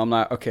 So I'm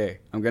like, okay,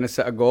 I'm gonna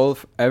set a goal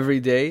every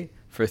day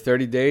for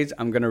 30 days.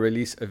 I'm gonna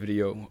release a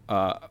video,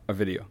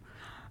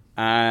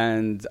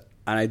 and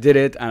I did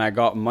it, and I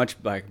got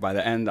by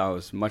the end I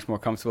was much more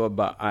comfortable.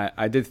 But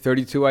I did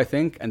 32, I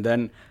think, and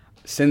then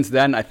since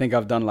then I think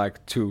I've done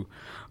like 2,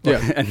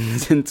 and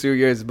it's in 2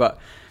 years. But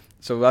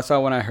so that's why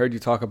when I heard you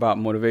talk about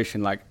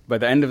motivation, like by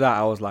the end of that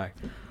I was like.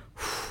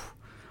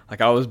 Like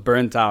I was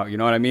burnt out, you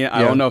know what I mean?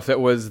 I don't know if it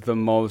was the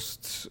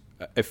most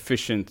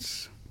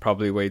efficient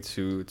probably way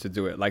to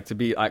do it. Like to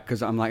be like,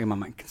 because I'm like in my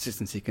mind,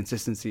 consistency.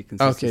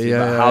 Okay,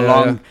 how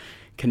long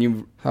can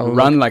you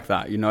run like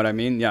that? You know what I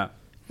mean? Yeah.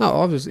 No,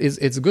 obviously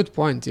it's a good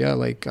point. Yeah,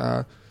 like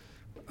I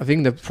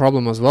think the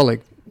problem as well,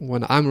 like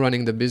when I'm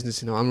running the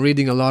business, I'm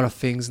reading a lot of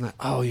things like,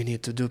 oh, you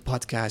need to do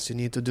podcasts, you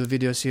need to do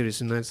video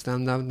series,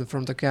 stand up in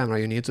front of the camera,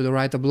 you need to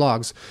write the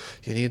blogs,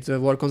 you need to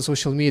work on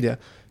social media.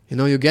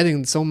 You're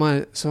getting so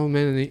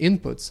many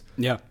inputs.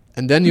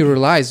 And then you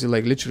realize you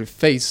like literally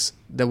face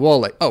the wall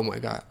like, oh my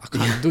God, I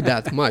can't do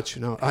that much.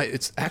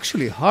 It's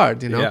actually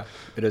hard, Yeah,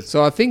 it is.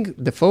 So I think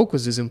the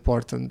focus is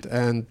important.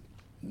 And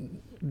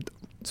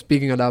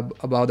speaking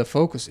about the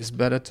focus, it's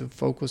better to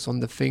focus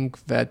on the thing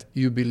that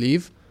you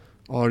believe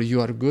or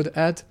you are good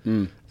at.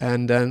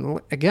 And then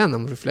again,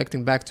 I'm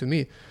reflecting back to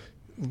me.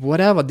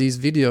 Whatever these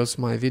videos,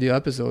 my video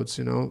episodes,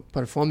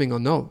 performing or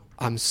no,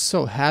 I'm so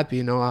happy,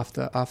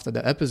 after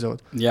the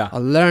episode. Yeah. I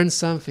learned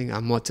something.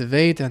 I'm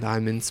motivated.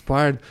 I'm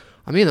inspired.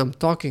 I mean, I'm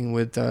talking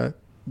with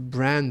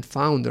brand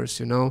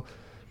founders,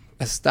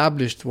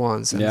 established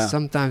ones. And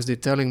sometimes they're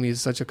telling me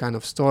such a kind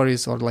of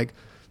stories or like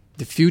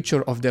the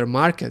future of their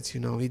markets,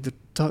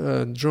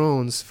 the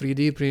drones,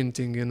 3D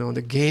printing,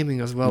 the gaming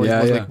as well. Yeah,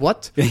 it was like,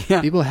 what?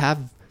 Yeah. People have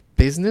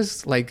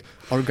business like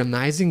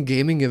organizing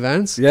gaming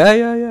events.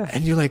 Yeah.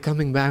 And you're like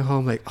coming back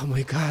home like, oh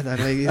my God,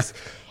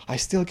 I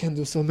still can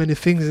do so many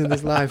things in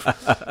this life.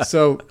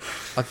 So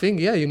I think,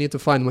 you need to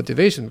find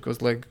motivation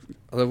because like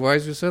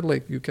otherwise you said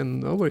like you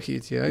can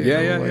overheat.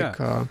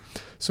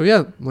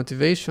 So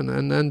motivation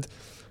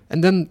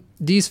and then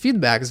these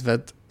feedbacks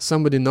that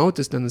somebody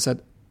noticed and said,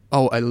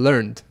 oh, I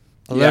learned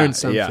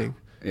something.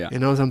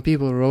 Yeah. Some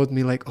people wrote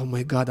me like, oh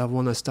my God, I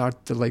want to start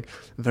to like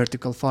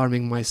vertical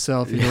farming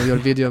myself. Your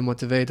video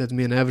motivated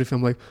me and everything.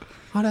 I'm like,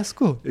 oh, that's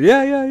cool.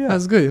 Yeah.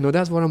 That's good.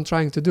 That's what I'm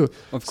trying to do.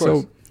 Of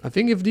course. So I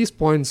think if these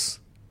points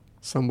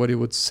somebody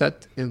would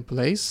set in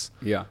place,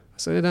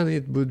 so then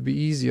it would be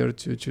easier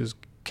to just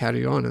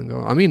carry on and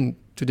go. I mean,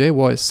 today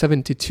was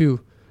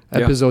 72,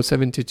 episode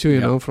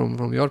 72,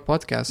 from your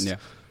podcast. Yeah.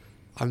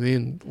 I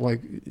mean,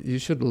 like you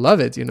should love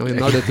it, in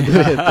order to do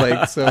it.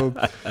 Like so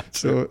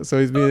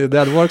it means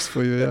that works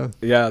for you, yeah.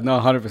 Yeah, no,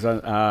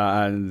 100%.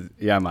 And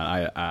yeah,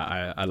 man,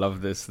 I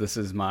love this. This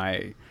is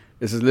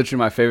literally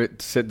my favorite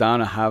to sit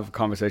down and have a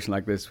conversation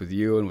like this with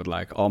you and with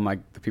like all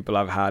the people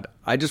I've had.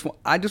 I just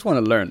want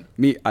to learn.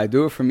 I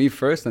do it for me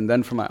first and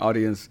then for my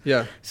audience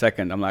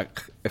second. I'm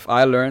like, if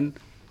I learn,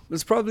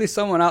 there's probably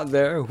someone out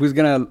there who's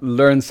gonna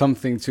learn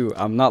something too.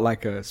 I'm not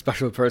like a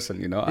special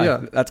person,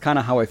 that's kind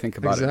of how I think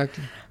about it.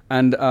 Exactly.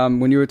 And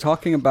when you were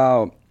talking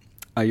about,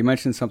 you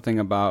mentioned something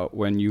about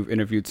when you've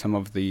interviewed some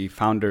of the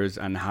founders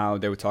and how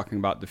they were talking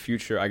about the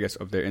future, I guess,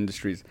 of their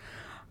industries.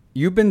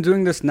 You've been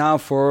doing this now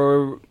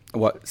for,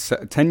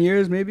 10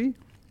 years maybe?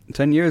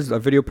 10 years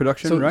of video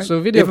production, right? So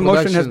video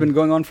Evomotion has been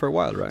going on for a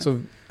while, right?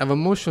 So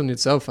Evomotion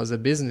itself as a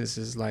business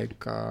is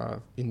like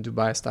in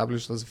Dubai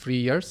established as 3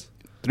 years.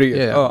 3 years.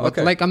 Yeah, oh,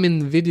 okay. Like I'm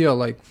in video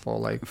like for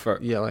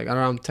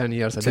around 10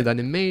 years. I did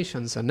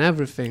animations and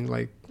everything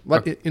like.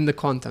 But in the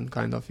content,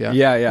 kind of,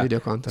 video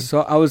content.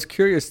 So I was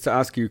curious to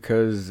ask you,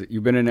 because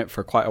you've been in it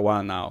for quite a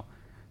while now.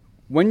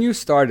 When you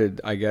started,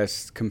 I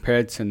guess,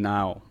 compared to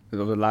now,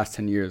 over the last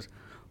 10 years,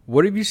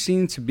 what have you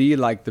seen to be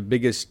like the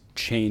biggest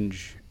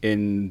change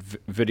in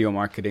video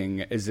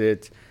marketing?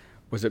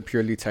 Was it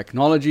purely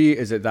technology?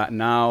 Is it that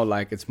now,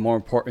 like, it's more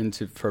important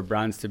for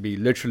brands to be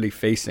literally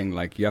facing,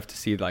 like, you have to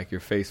see like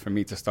your face for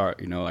me to start,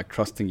 like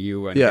trusting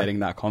you and getting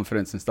that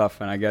confidence and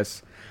stuff. And I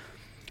guess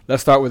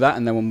let's start with that,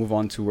 and then we'll move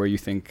on to where you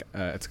think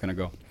it's gonna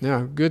go.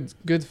 Yeah,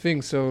 good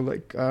thing. So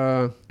like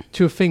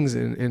two things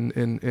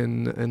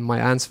in my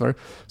answer.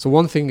 So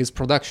one thing is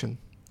production.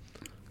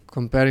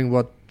 Comparing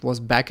what was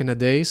back in the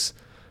days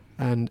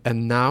and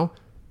now,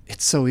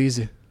 it's so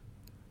easy.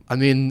 I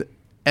mean,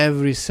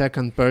 every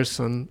second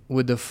person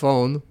with a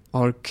phone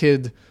or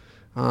kid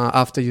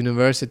after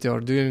university or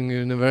during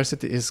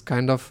university is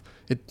kind of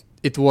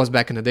it was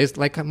back in the days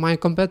like my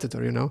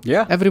competitor,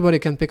 Yeah. Everybody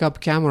can pick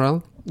up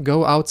camera,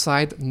 go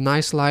outside,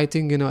 nice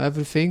lighting,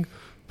 everything,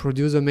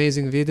 produce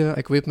amazing video,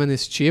 equipment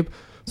is cheap.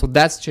 So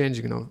that's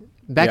changing,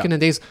 Back in the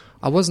days,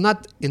 I was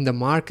not in the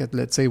market,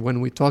 let's say,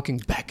 when we're talking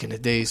back in the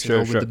days,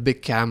 with the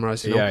big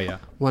cameras,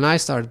 When I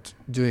started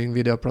doing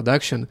video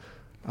production,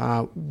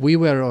 we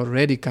were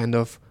already kind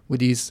of with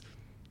these,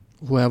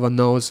 whoever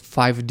knows,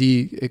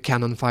 5D,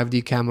 Canon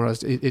 5D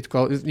cameras.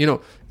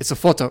 It's a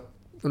photo.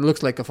 It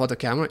looks like a photo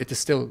camera.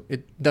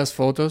 It does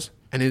photos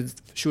and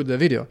it shoots the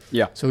video.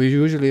 Yeah. So it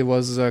usually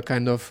was a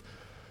kind of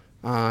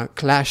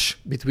clash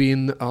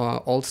between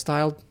old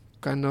style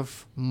kind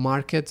of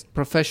market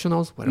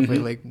professionals, whatever,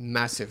 like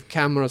massive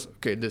cameras.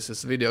 Okay, this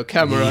is video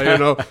camera,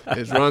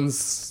 it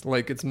runs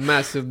like it's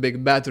massive,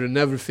 big battery and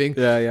everything.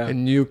 Yeah.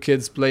 And new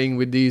kids playing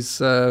with these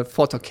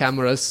photo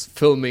cameras,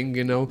 filming,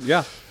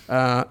 Yeah.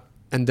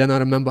 And then I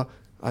remember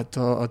I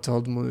told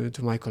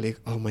to my colleague,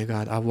 oh my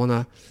God, I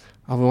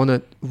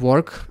wanna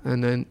work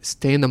and then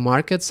stay in the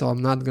market, so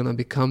I'm not gonna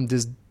become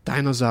this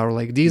dinosaur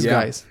like these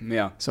guys.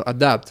 Yeah. So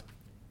adapt.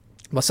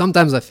 But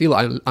sometimes I feel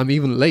I'm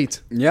even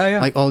late.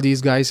 Yeah. Like all these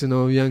guys,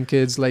 young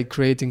kids, like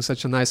creating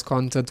such a nice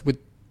content with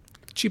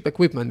cheap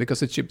equipment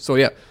because it's cheap. So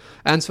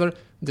answer,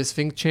 this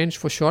thing changed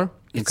for sure.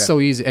 It's so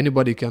easy.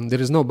 Anybody can.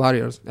 There is no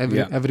barriers.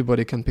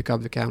 Everybody can pick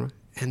up the camera.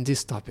 And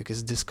this topic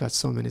is discussed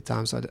so many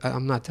times.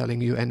 I'm not telling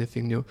you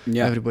anything new.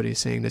 Yeah. Everybody is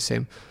saying the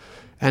same.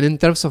 And in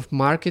terms of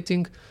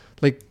marketing,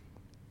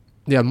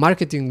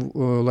 marketing,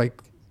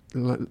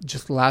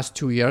 just last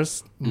 2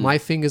 years, my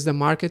thing is the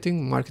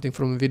marketing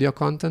from video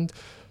content.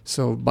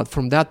 So, but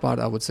from that part,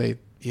 I would say,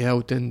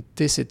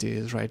 authenticity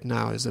is right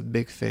now is a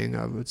big thing.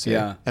 I would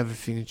say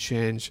everything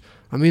changed.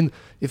 I mean,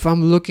 if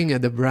I'm looking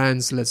at the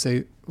brands, let's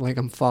say, like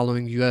I'm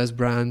following US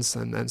brands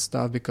and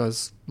stuff,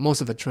 because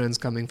most of the trends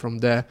coming from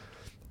there,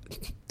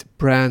 the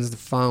brands, the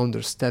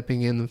founders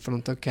stepping in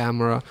front of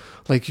camera.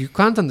 Like you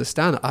can't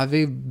understand, are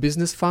they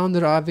business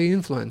founder, are they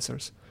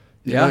influencers?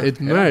 You know, it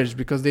merged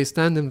because they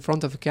stand in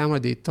front of a camera,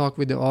 they talk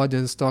with the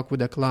audience, talk with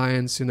the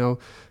clients, you know,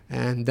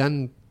 and then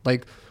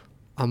like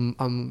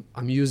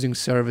I'm using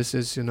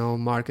services, you know,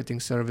 marketing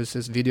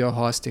services, video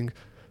hosting,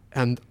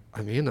 and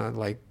I mean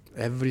like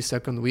every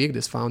second week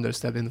this founder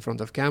step in front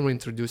of camera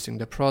introducing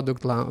the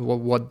product,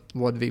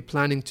 what they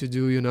planning to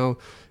do, you know.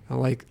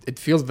 Like it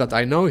feels that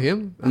I know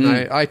him and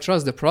I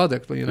trust the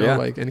product, you know,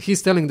 like, and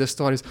he's telling the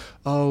stories.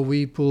 Oh,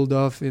 we pulled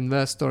off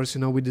investors,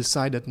 you know, we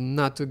decided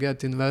not to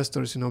get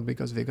investors, you know,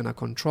 because we're gonna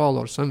control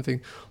or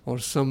something, or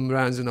some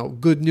brands, you know,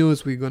 good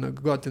news, we're gonna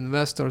got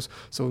investors,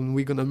 so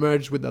we're gonna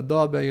merge with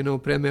Adobe, you know,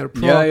 Premiere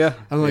Pro.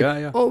 I'm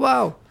like, oh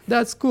wow,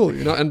 that's cool,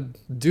 you know. And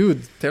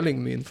dude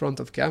telling me in front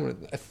of camera,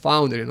 a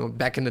founder, you know,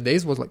 back in the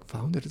days was like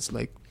founder, it's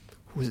like,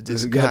 who's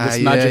this guy? This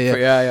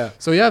magic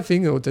So I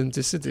think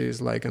authenticity is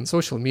like, and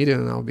social media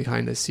now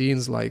behind the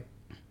scenes, like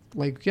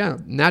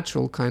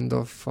natural kind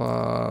of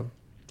I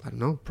don't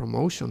know,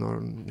 promotion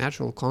or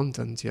natural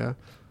content.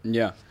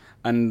 Yeah.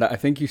 And I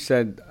think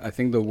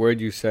the word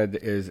you said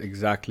is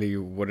exactly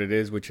what it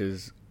is, which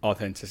is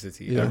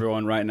authenticity.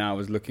 Everyone right now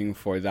is looking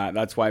for that.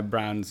 That's why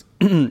brands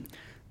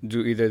do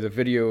either the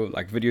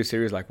video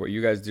series like what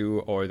you guys do,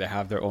 or they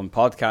have their own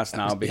podcast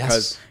now,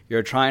 because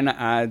you're trying to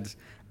add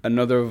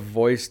another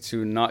voice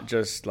to not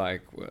just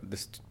like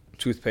this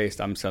toothpaste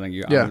I'm selling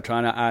you. I'm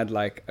trying to add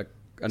like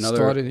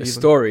another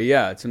story,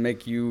 to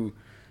make you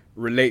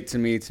relate to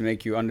me, to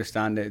make you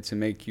understand it, to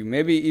make you,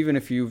 maybe even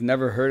if you've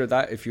never heard of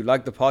that, if you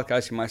like the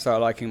podcast, you might start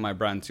liking my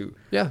brand too.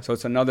 So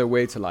it's another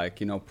way to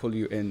like, you know, pull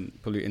you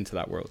into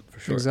that world for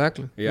sure.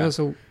 Exactly.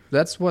 So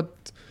that's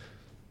what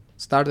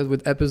started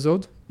with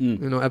Episode,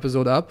 you know,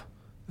 Episode Up,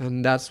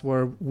 and that's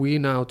where we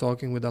now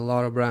talking with a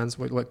lot of brands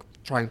with like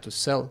trying to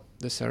sell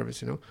the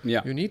service, you know.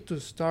 You need to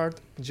start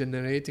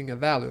generating a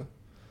value.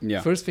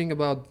 First thing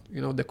about,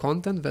 you know, the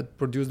content that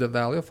produce the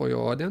value for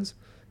your audience,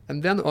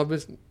 and then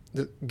obviously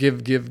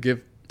give,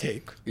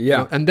 take. You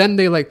know? And then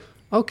they like,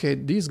 okay,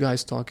 these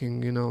guys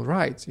talking, you know,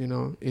 right, you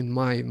know, in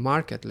my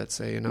market, let's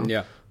say, you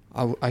know,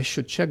 I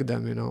should check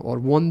them, you know, or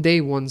one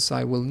day once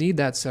I will need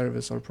that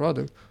service or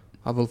product,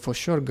 I will for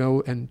sure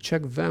go and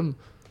check them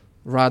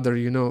rather,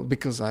 you know,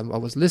 because I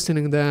was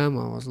listening to them,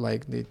 I was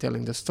like, they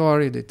telling the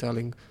story, they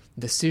telling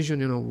decision,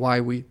 you know, why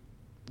we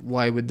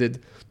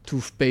did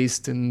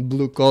toothpaste in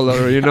blue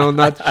color, you know,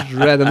 not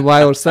red and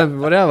white or something,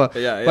 whatever.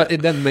 But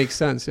it then makes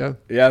sense.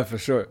 Yeah, for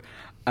sure.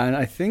 And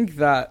I think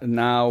that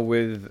now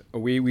with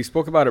we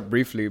spoke about it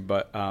briefly,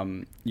 but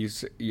we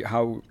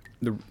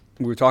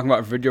were talking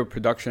about video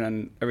production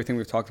and everything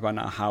we've talked about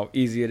now, how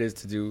easy it is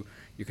to do.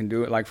 You can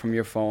do it like from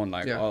your phone,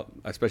 like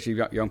especially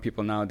young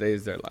people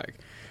nowadays, they're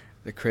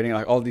creating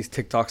like all these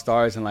TikTok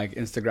stars and like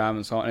Instagram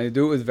and so on, and they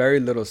do it with very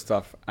little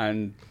stuff.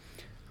 And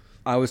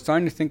I was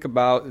starting to think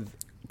about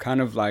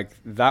kind of like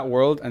that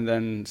world, and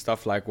then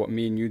stuff like what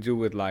me and you do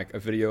with like a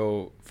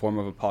video form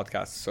of a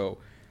podcast. So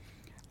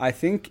I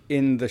think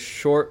in the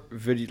short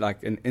video,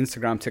 like in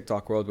Instagram,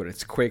 TikTok world, where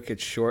it's quick,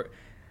 it's short,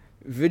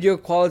 video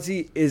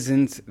quality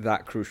isn't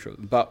that crucial.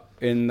 But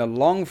in the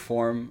long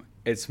form,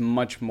 it's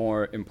much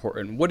more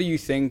important. What do you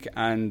think?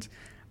 And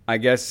I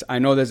guess I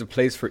know there's a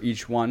place for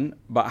each one,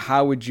 but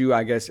how would you,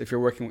 I guess, if you're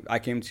working, I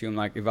came to you and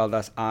like,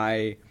 Ivaldas,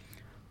 I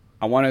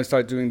want to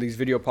start doing these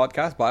video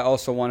podcasts, but I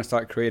also want to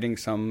start creating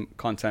some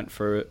content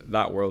for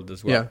that world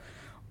as well.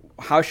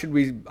 How should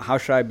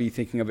I be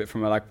thinking of it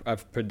from a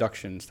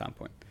production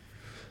standpoint?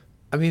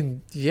 I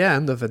mean,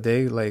 end of the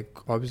day, like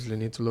obviously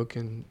need to look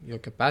in your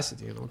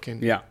capacity, you know,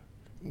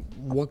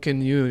 what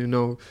can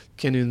you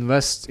can you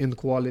invest in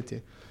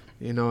quality?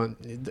 You know,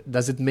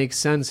 does it make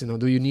sense? You know,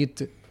 do you need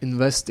to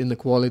invest in the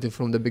quality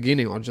from the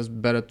beginning, or just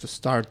better to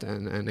start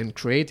and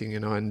creating, you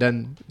know, and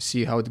then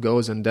see how it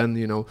goes, and then,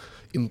 you know,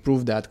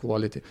 improve that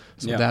quality.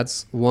 So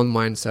that's one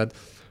mindset.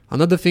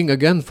 Another thing,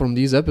 again, from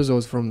these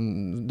episodes,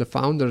 from the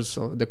founders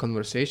of the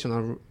conversation,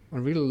 I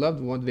really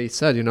loved what they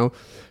said, you know.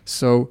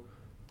 So,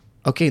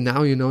 okay,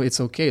 now, you know,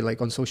 it's okay,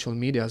 like on social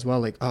media as well,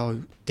 like,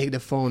 oh, take the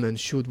phone and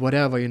shoot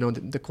whatever, you know,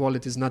 the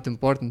quality is not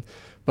important.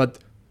 But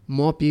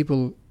more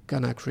people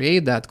gonna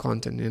create that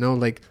content, you know,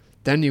 like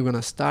then you're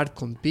gonna start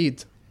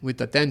compete with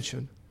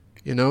attention,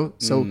 you know.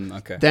 So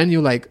then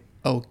you're like,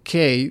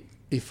 okay,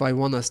 if I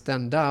want to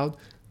stand out,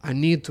 I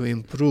need to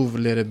improve a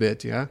little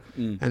bit,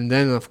 and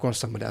then of course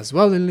somebody as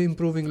well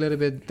improving a little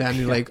bit, then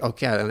you're like,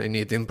 okay, I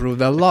need to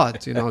improve a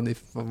lot, you know,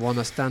 if I want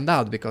to stand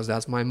out, because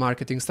that's my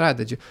marketing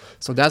strategy.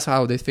 So that's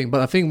how they think.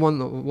 But I think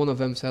one of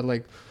them said,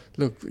 like,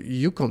 look,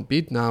 you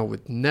compete now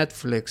with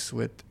Netflix,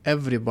 with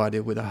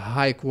everybody, with a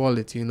high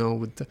quality, you know,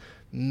 with the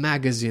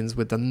magazines,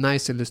 with the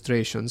nice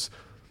illustrations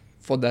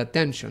for the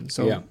attention.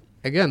 So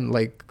again,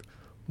 like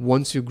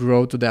once you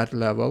grow to that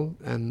level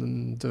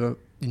and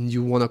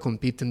you want to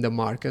compete in the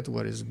market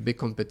where is big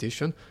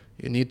competition,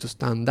 you need to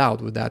stand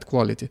out with that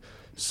quality.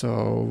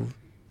 So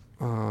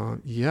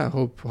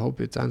hope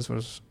it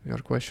answers your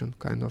question,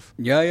 kind of.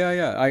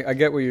 I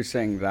get what you're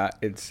saying, that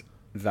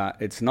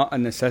it's not a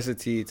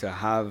necessity to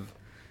have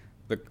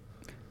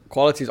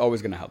quality is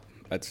always going to help.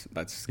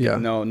 That's Yeah.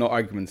 no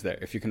arguments there.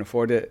 If you can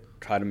afford it,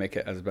 try to make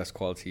it as best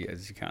quality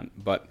as you can.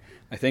 But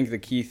I think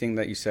the key thing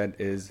that you said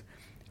is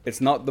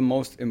it's not the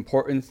most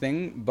important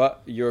thing, but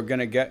you're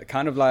going to get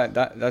kind of like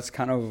that. That's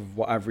kind of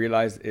what I've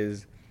realized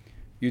is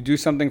you do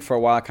something for a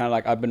while, kind of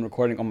like I've been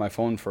recording on my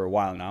phone for a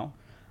while now,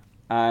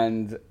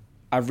 and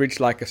I've reached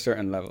like a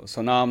certain level.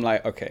 So now I'm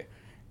like, okay,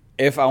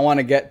 if I want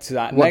to get to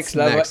that What's next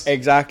level, next?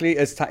 exactly,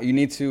 it's you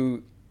need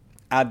to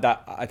add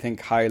that, I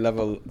think, high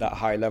level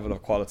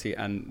of quality,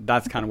 and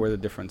that's kind of where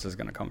the difference is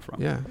going to come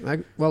from. Yeah.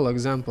 Like, well,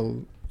 example,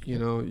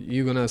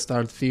 you're gonna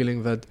start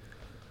feeling that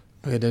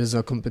okay, there is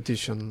a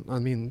competition. I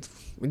mean,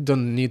 we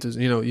don't need to.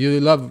 You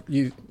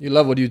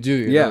love what you do.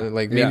 You Yeah. know?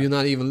 Like maybe Yeah. you're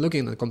not even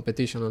looking at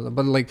competition,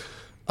 but like.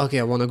 Okay,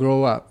 I want to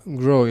grow.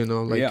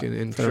 Like Yeah,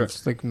 in sure.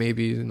 terms, like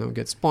maybe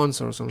get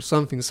sponsors or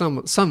something.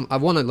 Some. I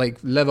want to like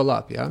level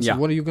up. Yeah. So Yeah.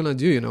 what are you gonna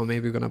do?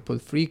 Maybe you're gonna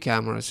put free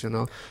cameras. You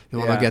want to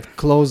Yeah. get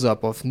close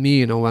up of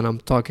me. When I'm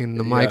talking in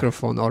the Yeah.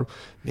 microphone, or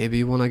maybe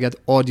you want to get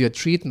audio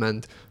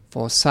treatment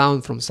for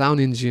sound from sound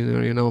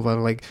engineer. Where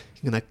like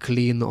you're gonna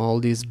clean all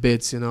these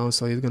bits.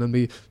 So it's gonna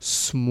be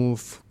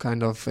smooth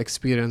kind of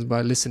experience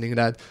by listening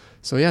that.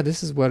 So yeah,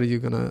 this is where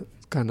you're gonna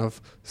kind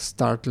of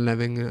start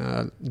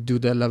do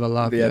the level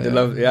up.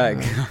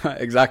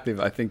 Exactly.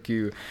 I think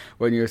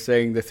when you're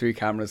saying the 3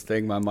 cameras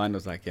thing, my mind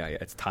was like,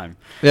 yeah, it's time.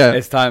 Yeah,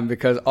 It's time,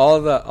 because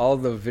all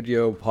the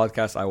video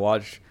podcasts I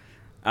watch,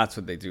 that's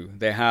what they do.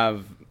 They have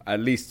at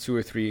least 2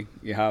 or 3.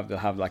 They'll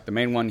have like the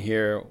main one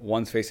here,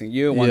 one's facing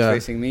you, one's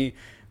facing me.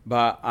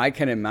 But I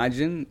can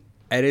imagine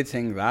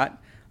editing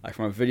that, like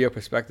from a video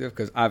perspective,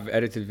 because I've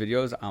edited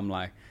videos. I'm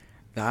like,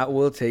 that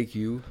will take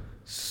you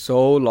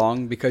so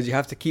long, because you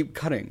have to keep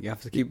cutting. You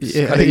have to keep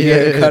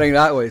cutting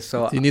that way.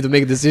 So you need to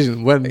make a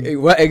decision when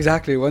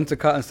to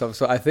cut and stuff.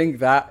 So I think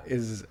that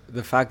is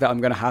the fact that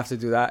I'm gonna have to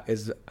do that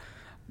is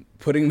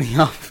putting me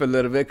off a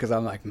little bit, because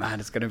I'm like, man,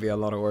 it's gonna be a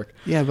lot of work.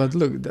 Yeah, but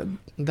look,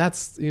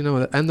 that's at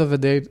the end of the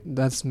day,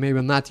 that's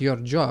maybe not your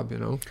job.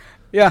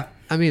 Yeah.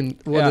 I mean,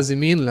 what does it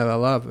mean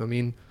level up? I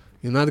mean,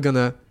 you're not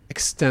gonna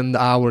extend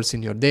hours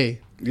in your day.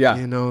 Yeah.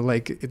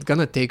 Like it's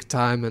gonna take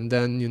time, and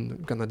then you're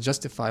gonna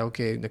justify,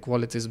 okay, the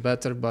quality is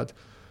better, but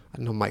I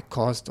don't know, my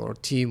cost or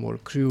team or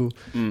crew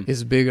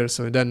is bigger.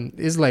 So then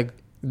it's like,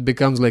 it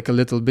becomes like a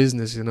little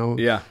business,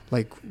 Yeah.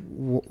 like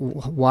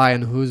why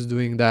and who's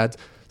doing that.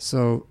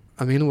 So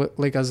I mean,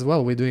 like as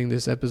well, we're doing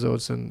these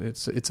episodes, and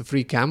it's a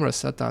free camera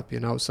setup,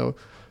 so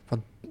but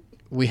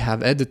we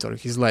have editor.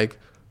 He's like,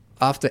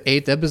 after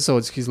 8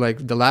 episodes, he's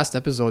like, the last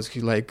episodes, he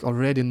like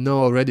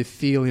already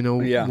feel,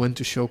 when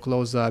to show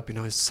close up,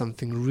 it's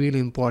something really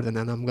important.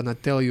 And I'm going to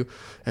tell you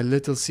a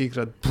little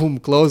secret, boom,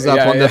 close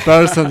up on the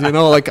person,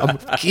 like,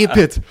 keep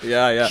it.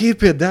 Yeah.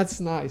 Keep it. That's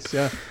nice.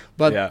 Yeah.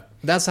 But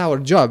that's our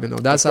job,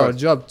 that's our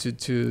job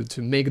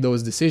to make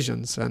those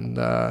decisions. And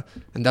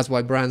that's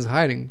why brands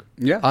hiring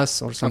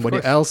us or somebody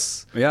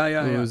else.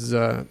 Who's,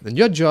 and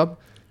your job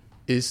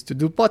is to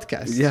do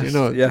podcasts.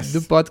 Yes. Do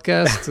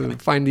podcasts, to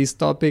find these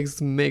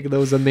topics, make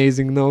those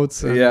amazing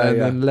notes, and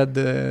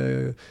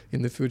then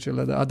in the future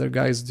let the other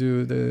guys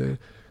do the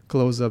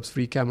close-ups,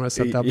 free camera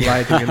setup,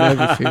 lighting, and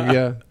everything.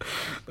 Yeah.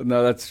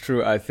 No, that's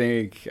true. I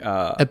think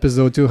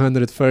episode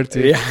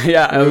 230.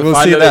 Yeah. We will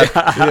see that.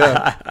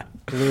 Yeah.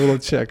 We will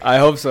check. I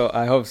hope so.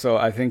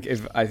 I think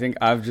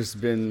I've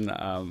just been.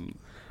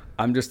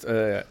 I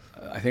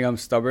think I'm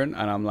stubborn,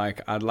 and I'm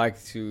like, I'd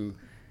like to.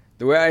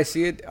 The way I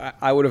see it,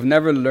 I would have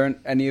never learned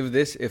any of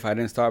this if I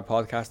didn't start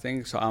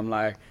podcasting. So I'm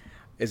like,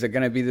 is it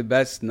going to be the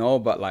best? No,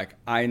 but like,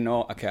 I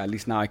know, okay, at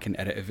least now I can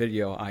edit a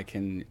video. I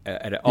can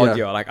edit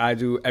audio. Like, I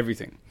do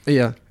everything.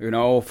 Yeah.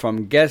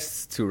 From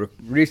guests to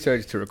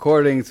research to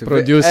recording to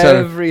producer,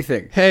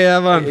 everything. Hey,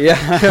 Evan.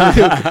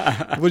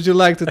 Yeah. Would you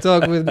like to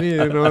talk with me?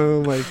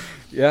 Like.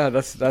 Yeah,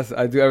 that's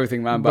I do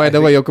everything, man. By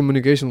the way, your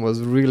communication was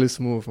really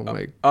smooth. I'm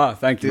like,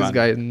 thank you, this man.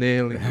 guy is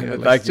nailing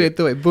it. Like straight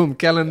away, boom,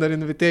 calendar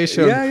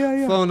invitation,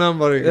 phone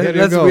number. Here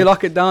you go. We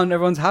lock it down.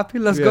 Everyone's happy.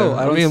 Let's go.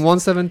 I mean,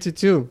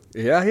 172.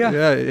 Yeah.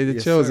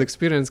 It shows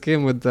experience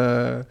came with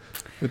the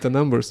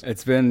numbers.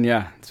 It's been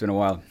a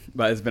while,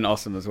 but it's been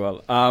awesome as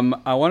well.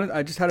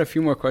 I just had a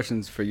few more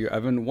questions for you,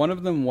 Evan. One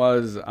of them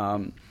was,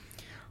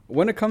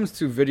 when it comes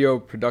to video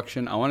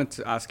production, I wanted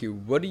to ask you,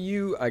 what do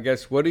you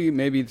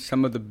maybe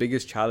some of the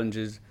biggest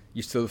challenges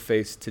you still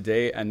face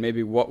today, and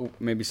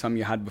maybe some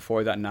you had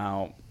before that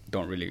now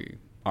aren't really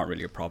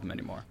a problem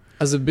anymore?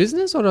 As a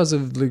business or as a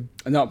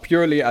No,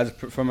 purely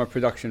from a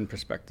production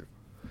perspective.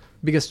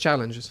 Biggest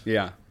challenges.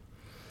 Yeah.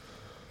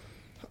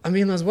 I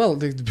mean, as well,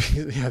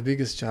 the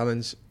biggest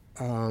challenge.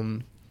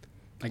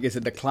 Like, is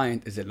it the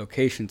client? Is it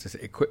locations? Is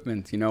it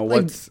equipment?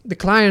 What's the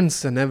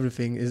clients and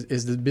everything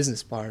is the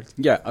business part.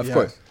 Yeah, of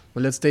course.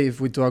 Well, let's say if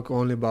we talk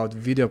only about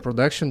video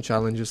production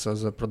challenges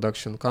as a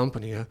production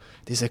company,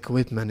 this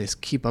equipment is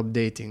keep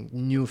updating.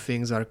 New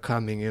things are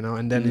coming,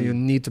 and then you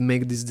need to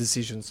make these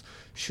decisions.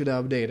 Should I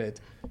update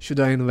it? Should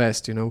I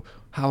invest?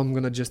 How I'm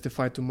going to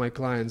justify to my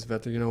clients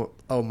that,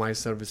 my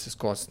services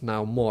cost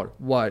now more.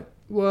 Why?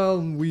 Well,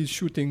 we're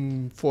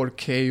shooting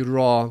 4K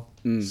raw,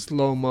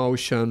 slow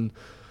motion,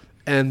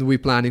 and we're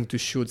planning to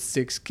shoot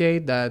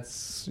 6K.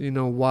 That's,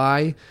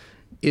 why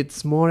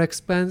it's more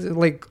expensive,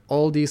 like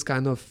all these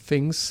kind of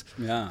things.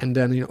 Yeah. And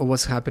then,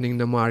 what's happening in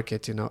the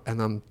market,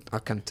 and I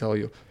can tell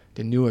you,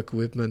 the new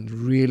equipment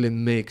really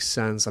makes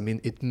sense. I mean,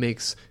 it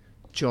makes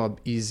job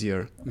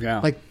easier.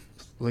 Yeah. Like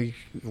we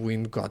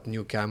got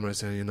new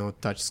cameras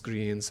and, touch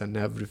screens and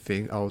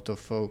everything,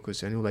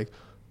 autofocus, and you're like,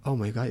 oh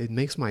my God, it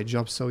makes my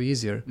job so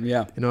easier.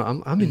 Yeah.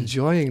 I'm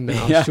enjoying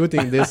now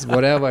shooting this,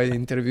 whatever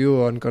interview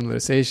or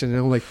conversation. And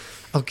I'm like,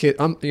 okay,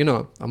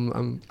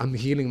 I'm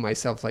healing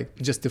myself, like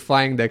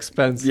justifying the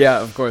expense.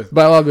 Yeah, of course.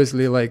 But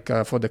obviously, like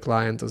for the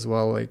client as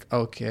well, like,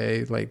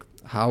 okay, like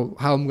how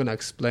I'm gonna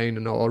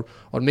explain, or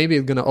maybe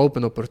it's gonna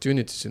open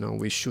opportunities.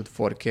 We shoot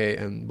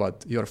 4K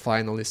but your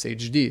final is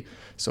HD,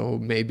 so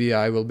maybe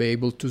I will be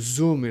able to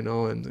zoom,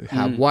 and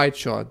have wide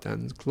shot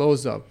and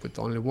close up with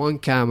only one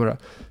camera.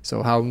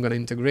 So how I'm gonna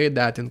integrate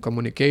that in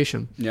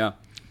communication? Yeah.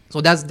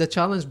 So that's the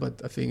challenge.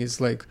 But I think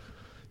it's like,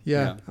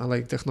 I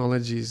like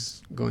technology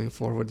is going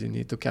forward. You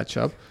need to catch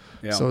up.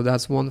 Yeah. So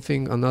that's one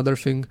thing. Another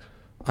thing,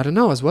 I don't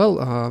know as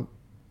well.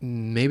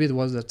 Maybe it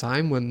was the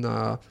time when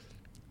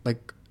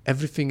like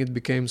everything, it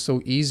became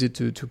so easy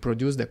to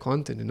produce the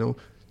content,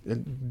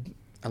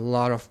 a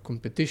lot of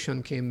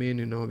competition came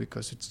in,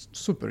 because it's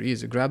super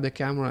easy. Grab the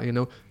camera,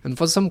 and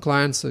for some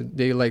clients,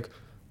 they like,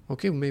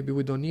 okay, maybe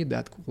we don't need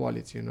that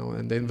quality,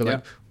 and then they're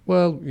like,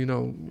 well,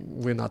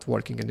 we're not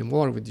working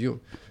anymore with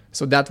you.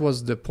 So that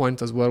was the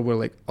point as well. We're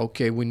like,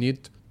 okay, we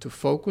need to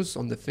focus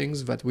on the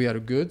things that we are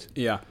good.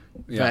 Yeah.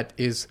 That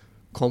is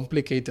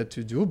complicated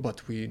to do,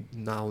 but we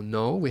now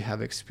know, we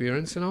have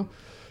experience,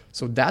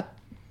 so that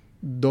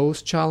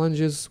those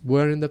challenges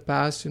were in the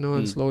past,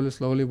 and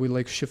slowly we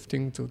like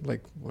shifting to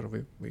like what are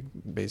we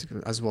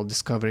basically as well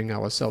discovering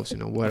ourselves,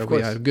 where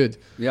we are good.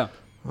 Yeah.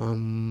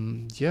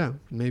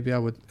 Maybe I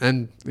would.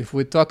 And if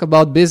we talk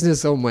about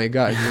business, oh my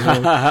God,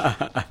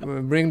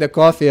 bring the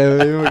coffee.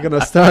 We're gonna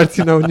start,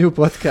 new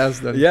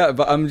podcast. Then. Yeah,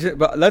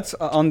 but let's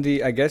on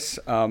the, I guess,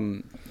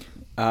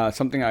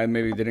 something I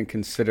maybe didn't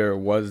consider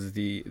was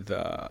the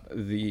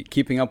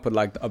keeping up with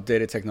like the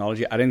updated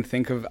technology. I didn't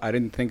think of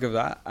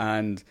that,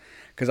 and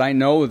because I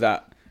know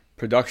that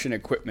production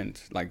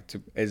equipment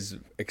is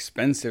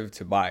expensive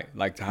to buy,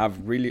 like to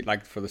have really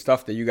like for the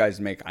stuff that you guys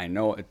make. I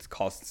know it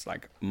costs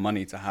like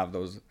money to have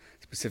those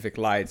specific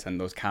lights and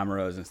those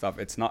cameras and stuff.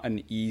 It's not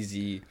an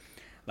easy,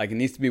 like it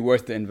needs to be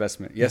worth the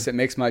investment. Yes, it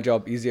makes my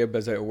job easier, but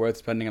is it worth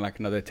spending like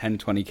another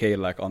 10-20K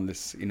like on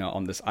this,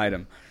 on this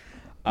item?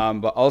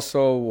 But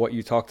also what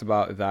you talked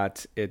about,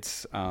 that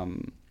it's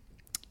all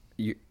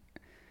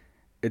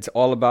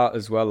about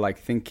as well, like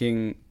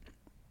thinking,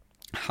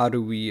 how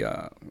do we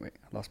wait,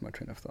 I lost my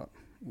train of thought.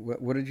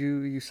 What did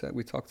you said?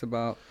 We talked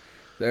about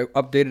the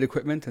updated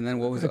equipment, and then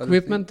what was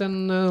equipment the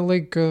and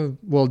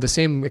the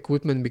same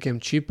equipment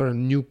became cheaper,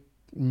 and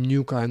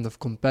new kind of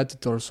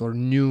competitors or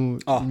new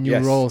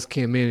roles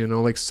came in,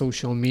 like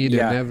social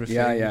media and everything.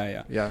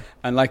 Yeah.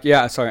 And like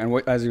sorry, and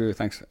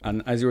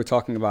as you were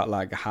talking about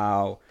like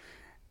how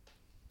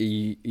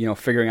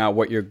figuring out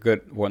what you're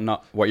good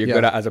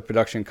at as a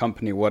production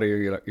company, what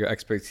are your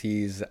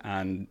expertise,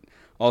 and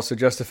also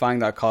justifying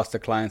that cost to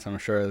clients, I'm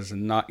sure is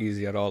not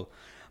easy at all.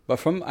 But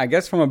from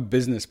a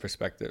business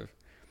perspective,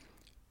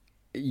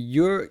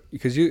 you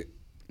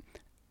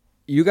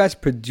guys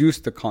produce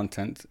the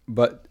content,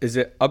 but is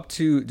it up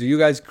to, do you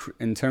guys,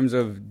 in terms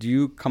of, do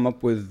you come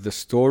up with the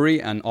story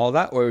and all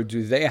that, or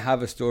do they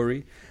have a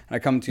story? And I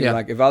come to you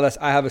like, Valdes,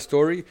 I have a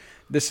story.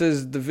 This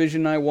is the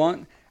vision I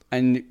want.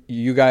 And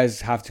you guys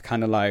have to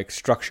kind of like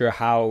structure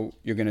how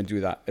you're going to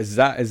do that. Is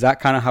that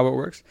kind of how it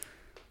works?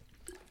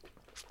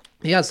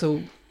 Yeah,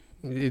 so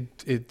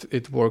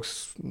it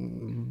works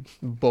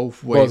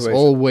both ways.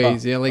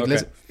 Always. Okay.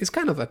 It's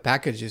kind of a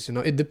packages,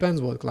 it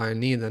depends what client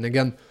need. And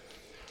again,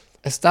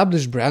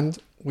 established brand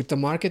with the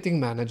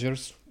marketing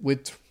managers,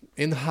 with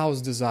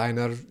in-house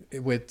designer,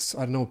 with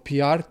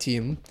PR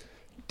team,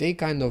 they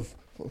kind of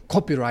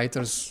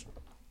copywriters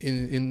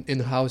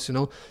in-house,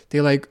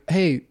 they're like,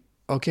 hey,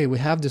 okay, we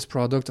have this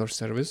product or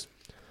service,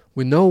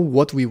 we know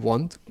what we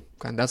want,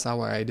 and that's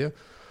our idea.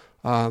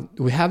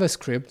 We have a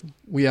script.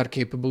 We are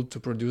capable to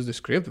produce the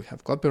script. We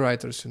have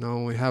copywriters,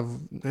 we have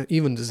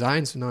even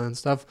designs, and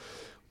stuff.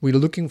 We're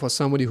looking for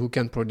somebody who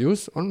can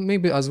produce, or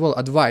maybe as well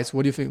advice.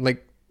 What do you think?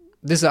 Like,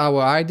 these are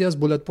our ideas,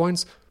 bullet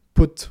points,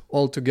 put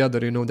all together,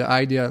 the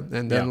idea,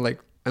 and then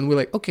and we're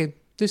like, okay,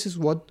 this is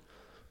what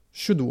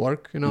should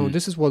work,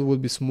 this is what will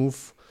be smooth,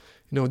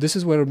 this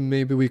is where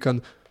maybe we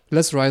can,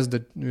 let's rise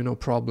the,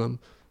 problem.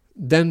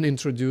 Then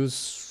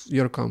introduce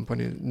your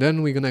company.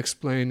 Then we're going to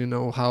explain,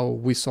 how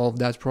we solve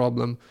that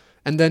problem.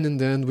 And then in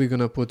the end, we're going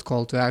to put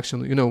call to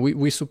action.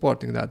 We're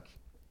supporting that.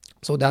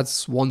 So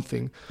that's one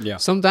thing. Yeah.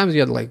 Sometimes you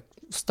have like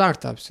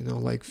startups,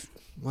 like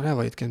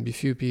whatever. It can be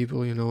few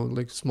people,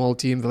 like small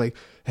team. Like,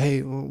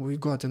 hey, we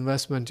got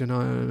investment,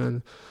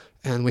 and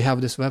we have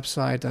this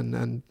website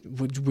and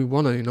we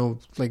want to,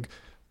 like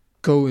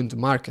go into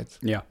market.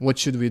 Yeah. What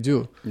should we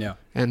do? Yeah.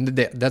 And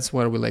that's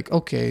where we're like,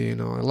 okay, a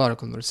lot of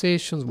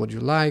conversations. What you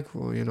like?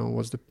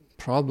 What's the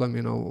problem,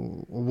 you know,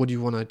 what do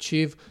you want to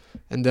achieve?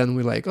 And then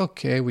we're like,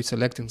 okay, we're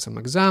selecting some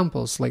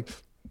examples. Like,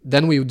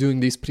 then we're doing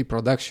this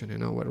pre-production, you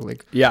know, where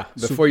like... Yeah,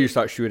 before you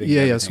start shooting.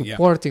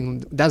 Supporting.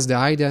 Yeah. That's the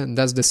idea, and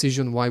that's the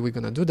decision why we're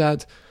going to do that.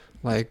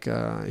 Like,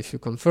 if you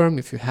confirm,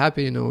 if you're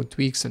happy, you know,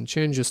 tweaks and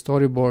changes,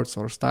 storyboards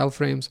or style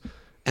frames,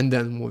 and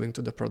then moving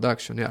to the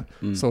production,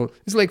 So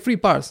it's like 3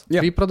 parts.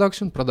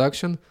 Pre-production,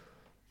 production,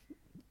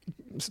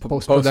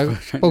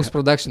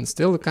 post-production,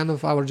 still kind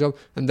of our job.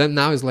 And then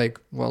now is like,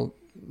 well,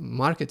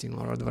 marketing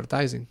or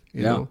advertising,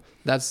 you know,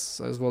 that's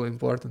as well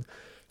important.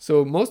 So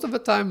most of the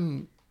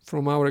time,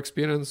 from our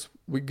experience,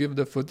 we give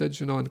the footage,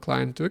 you know, and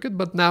client took it.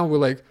 But now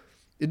we're like,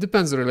 it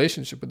depends the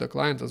relationship with the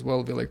client as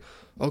well. We're like,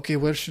 okay,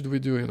 where should we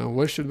do, you know,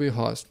 where should we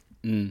host?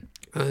 And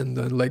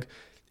then like,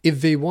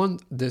 if they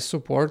want the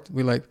support,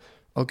 we're like,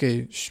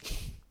 okay,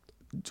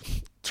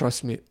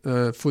 trust me,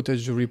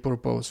 footage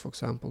repurpose, for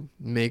example,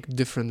 make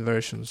different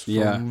versions.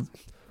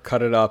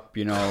 Cut it up,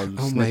 you know,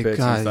 oh my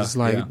God, it's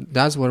like,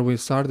 that's where we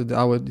started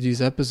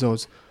these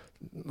episodes.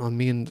 I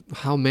mean,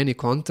 how many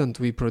content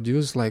we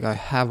produce, like I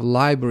have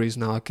libraries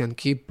now, I can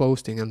keep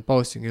posting,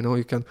 you know,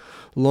 you can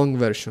long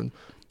version,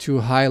 2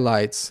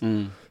 highlights,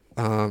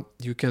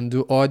 you can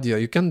do audio,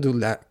 you can do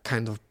that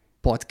kind of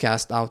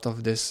podcast out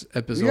of this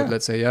episode,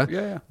 let's say,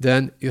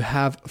 Then you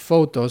have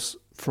photos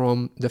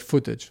from the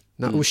footage.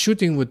 Now we're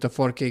shooting with the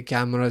 4K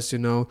cameras, you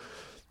know,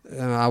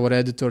 our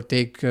editor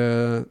take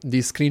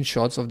these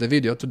screenshots of the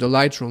video to the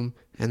Lightroom,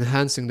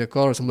 enhancing the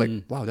colors. I'm like,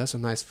 wow, that's a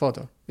nice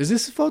photo. Is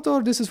this a photo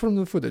or this is from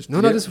the footage?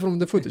 No, this is from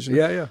the footage.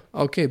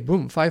 Okay,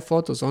 boom, 5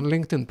 photos on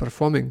LinkedIn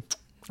performing.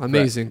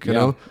 Amazing, you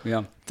know?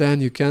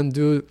 Then you can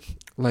do,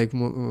 like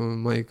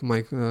my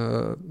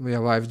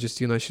wife,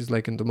 Justina, she's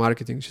like into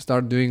marketing. She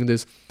started doing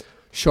this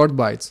short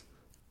bites,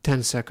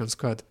 10 seconds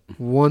cut,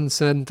 1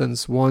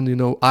 sentence, one, you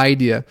know,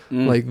 idea,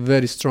 like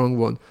very strong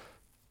one.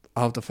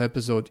 Out of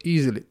episode,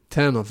 easily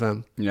 10 of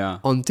them.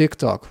 On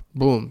TikTok,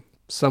 boom,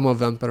 some of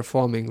them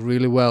performing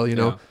really well, you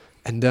know.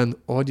 And then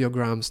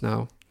audiograms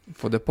now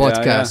for the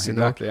podcast, you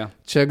know.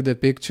 Check the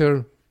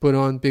picture, put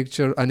on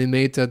picture,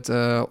 animated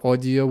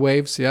audio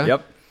waves,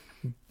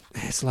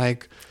 It's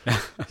like,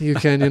 you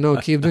can, you know,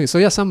 keep doing it.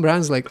 So some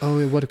brands like,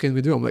 oh, what can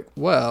we do? I'm like,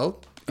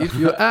 well, if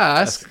you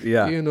ask,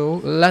 you know,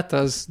 let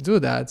us do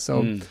that.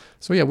 So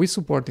we're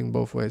supporting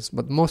both ways,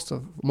 but most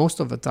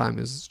of the time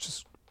is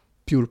just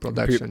pure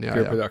production.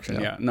 Pure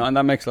production. No, and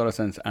that makes a lot of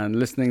sense. And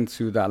listening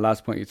to that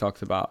last point you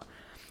talked about,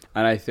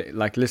 and I think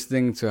like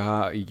listening to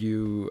how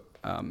you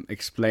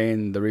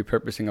explain the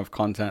repurposing of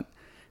content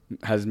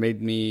has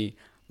made me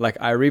like,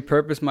 I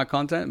repurpose my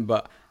content,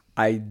 but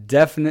I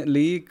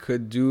definitely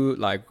could do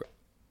like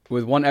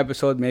with one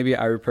episode, maybe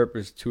I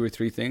repurpose 2 or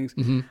 3 things.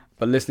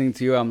 But listening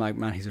to you, I'm like,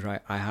 man, he's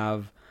right. I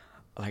have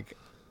like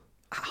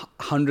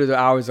hundreds of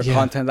hours of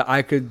content that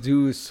I could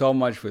do so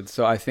much with.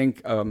 So I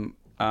think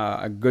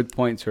a good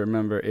point to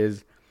remember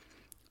is,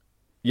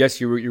 yes,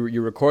 you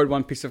record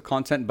one piece of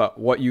content, but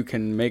what you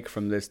can make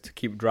from this to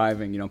keep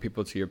driving, you know,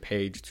 people to your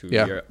page, to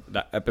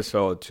that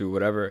episode, to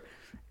whatever,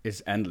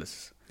 is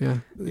endless.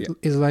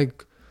 It's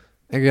like,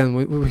 again,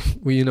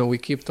 we you know, we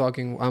keep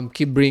talking,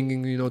 keep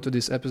bringing, you know, to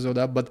this episode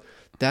up, but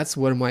that's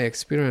where my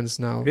experience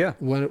now,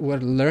 where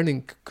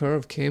learning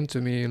curve came to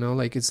me, you know,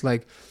 like it's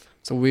like,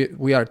 so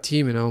we are a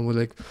team, you know, we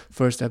like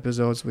first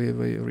episodes we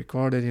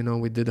recorded, you know,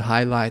 we did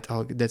highlight,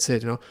 that's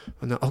it, you know,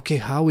 and then, okay,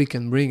 how we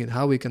can bring it,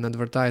 how we can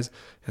advertise,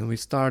 and we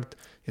start,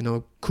 you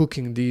know,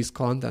 cooking these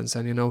contents,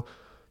 and, you know,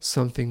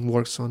 something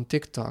works on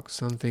TikTok,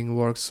 something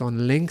works on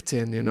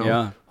LinkedIn, you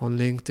know, on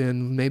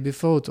LinkedIn, maybe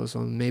photos,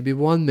 on maybe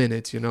 1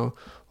 minute, you know,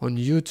 on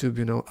YouTube,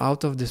 you know,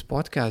 out of this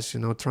podcast, you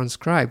know,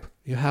 transcribe,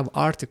 you have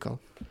article,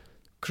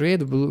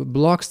 create a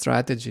blog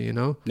strategy, you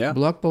know,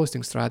 blog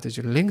posting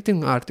strategy,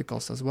 LinkedIn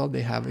articles as well,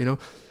 they have, you know,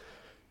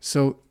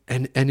 so,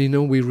 and you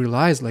know, we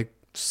realize, like,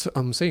 so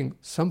I'm saying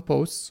some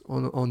posts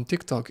on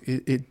TikTok,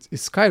 it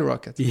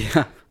skyrocket.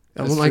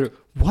 I'm like, true.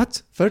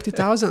 What?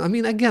 30,000? I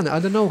mean, again, I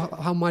don't know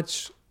how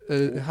much,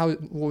 how,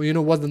 you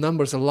know, what the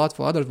numbers a lot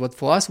for others, but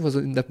for us was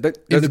in the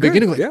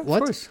beginning, like,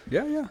 what? Of course.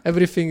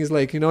 Everything is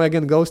like, you know,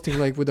 again, ghosting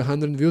like with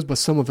 100 views, but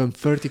some of them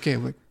 30K.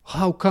 I'm like,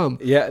 how come?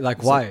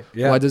 Like, why?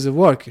 Why does it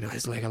work? You know,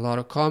 it's like a lot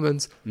of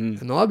comments.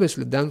 And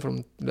obviously then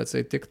from, let's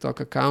say, TikTok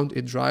account,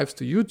 it drives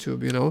to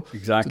YouTube, you know,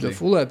 to the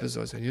full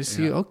episodes. And you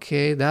see,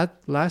 okay, that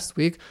last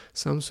week,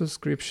 some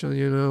subscription,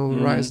 you know,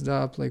 rised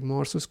up, like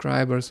more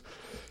subscribers.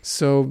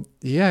 So,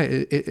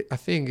 I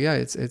think,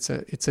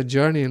 it's a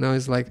journey, you know,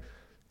 it's like,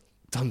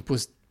 don't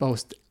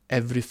post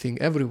everything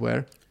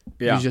everywhere.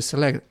 You just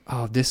select,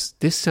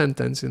 this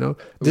sentence, you know,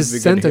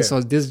 this sentence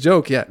or this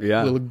joke,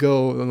 will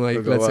go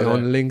like, let's say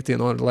on LinkedIn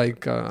or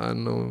like, I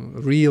don't know,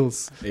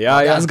 Reels.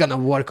 That's gonna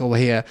work over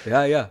here.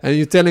 And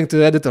you're telling to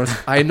the editors,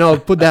 I know,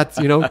 put that,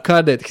 you know,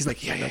 cut it. He's like,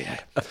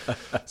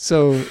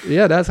 So,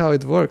 that's how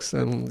it works.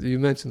 And you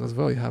mentioned as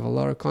well, you have a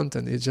lot of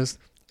content. It's just,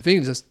 I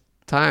think just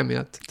time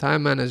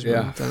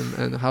management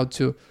and how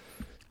to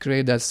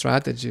create that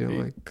strategy.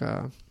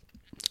 Like,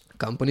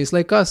 companies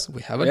like us, we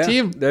have a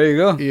team. There you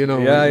go. You know,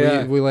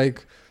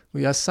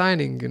 we are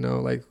assigning, you know,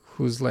 like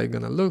who's like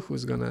gonna look,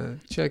 who's gonna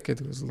check it,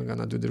 who's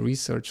gonna do the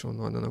research on,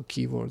 I don't know,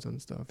 keywords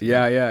and stuff.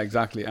 Yeah,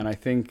 exactly. And I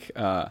think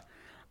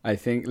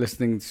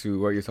listening to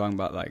what you're talking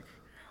about, like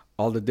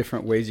all the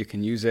different ways you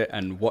can use it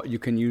and what you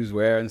can use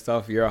where and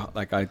stuff, you're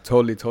like, I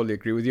totally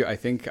agree with you. I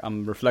think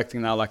I'm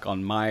reflecting now, like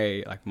on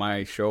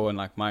my show and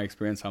like my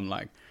experience. I'm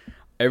like,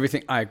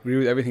 I agree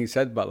with everything you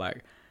said, but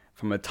like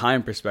from a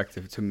time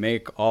perspective, to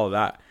make all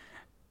that,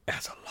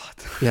 it's a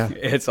lot. Yeah.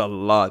 It's a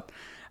lot.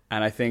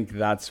 And I think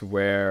that's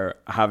where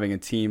having a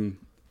team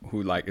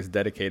who like is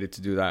dedicated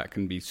to do that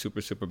can be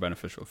super, super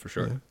beneficial for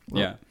sure.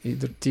 Well,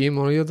 either team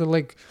or either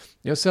like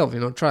yourself,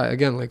 try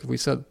again, like we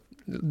said,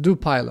 do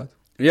pilot.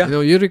 Yeah.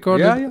 You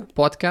record a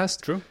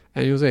podcast. True.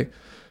 And you say,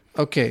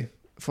 okay,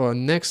 for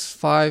next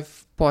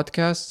 5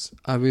 podcasts,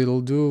 I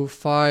will do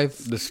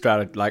 5. The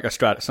strategy, like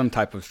some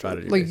type of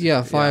strategy. Like,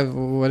 basically. 5,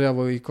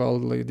 whatever we call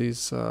like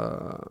these.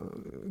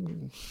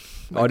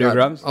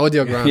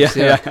 Audiograms.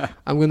 Yeah.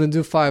 I'm going to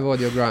do 5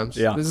 audiograms.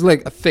 Yeah. This is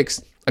like a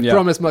fix. I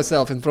promise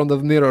myself in front of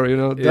the mirror,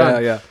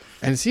 done. Yeah.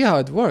 And see how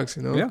it works,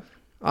 Yeah.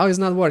 How it's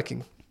not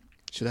working.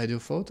 Should I do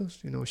photos?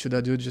 Should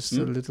I do just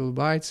little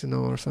bites,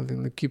 or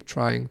something? Like, keep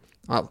trying.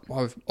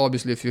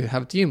 Obviously, if you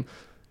have a team,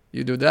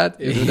 you do that,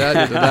 you do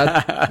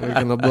that. We're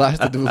gonna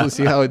blast it. We'll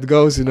see how it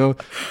goes, And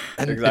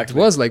exactly. It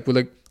was like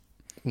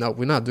no,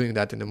 we're not doing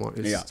that anymore.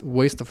 It's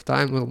waste of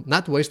time. Well,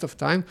 not waste of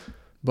time,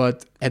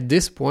 but at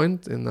this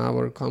point in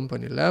our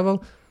company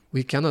level,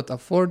 we cannot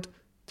afford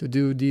to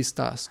do these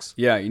tasks.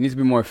 Yeah, you need to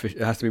be more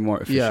efficient. It has to be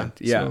more efficient.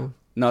 Yeah. So,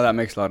 no, that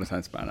makes a lot of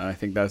sense, man. And I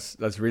think that's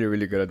really,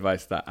 really good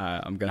advice that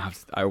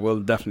I will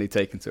definitely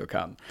take into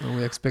account. Are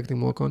we expecting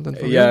more content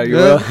from you? You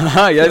will.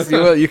 Yes, you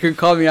will. You can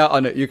call me out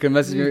on it. You can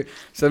message me,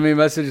 send me a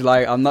message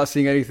like, I'm not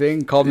seeing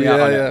anything. Call me out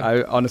on it.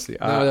 I honestly,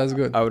 that's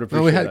good. I would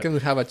appreciate it. We can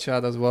have a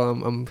chat as well.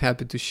 I'm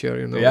happy to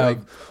share, like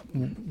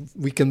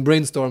we can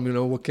brainstorm,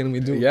 what can we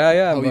do?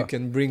 Yeah. How we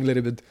can bring a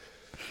little bit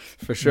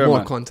for sure, more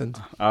man. Content.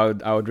 I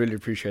would really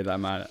appreciate that,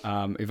 man.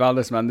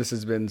 Ivaldis, man, this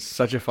has been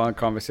such a fun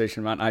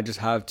conversation, man. I just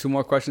have 2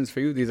 more questions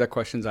for you. These are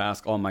questions I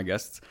ask all my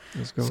guests.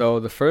 Let's go.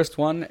 So the first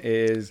one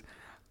is,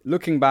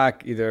 looking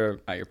back either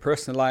at your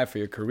personal life or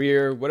your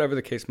career, whatever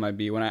the case might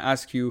be, when I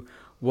ask you,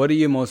 what are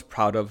you most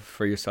proud of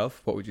for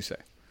yourself? What would you say?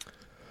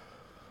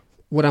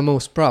 What I'm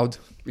most proud?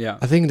 Yeah.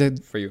 I think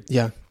that... For you?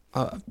 Yeah.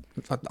 I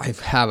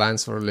have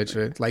answered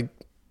literally. Like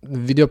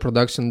video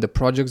production, the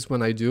projects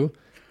when I do,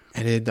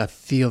 and I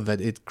feel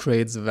that it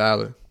creates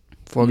value.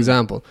 For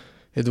example,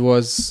 it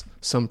was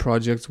some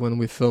projects when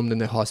we filmed in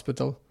the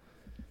hospital,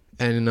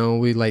 and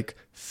we like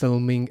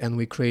filming and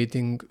we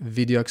creating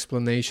video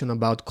explanation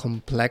about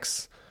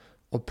complex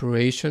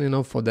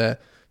operation, for the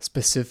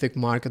specific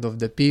market of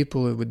the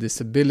people with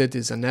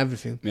disabilities and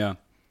everything. Yeah.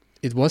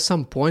 It was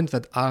some point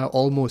that I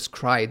almost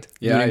cried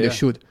during the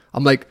shoot.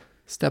 I'm like,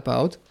 step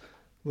out.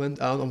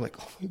 Went out, I'm like,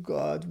 oh my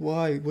God,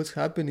 why? What's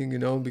happening?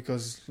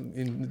 Because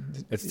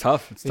it's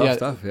tough. It's tough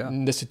stuff. Yeah.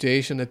 In the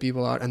situation that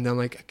people are, and then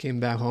like I came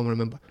back home. I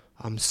remember,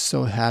 I'm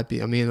so happy.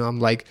 I mean,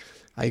 I'm like,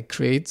 I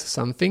create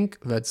something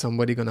that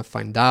somebody gonna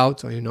find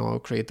out, or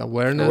create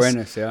awareness.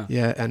 Awareness, yeah.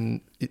 Yeah,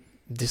 and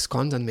this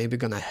content maybe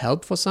gonna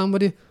help for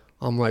somebody.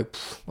 I'm like,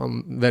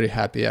 I'm very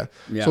happy.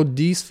 Yeah. So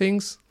these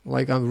things,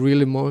 like,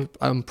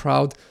 I'm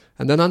proud.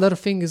 And then another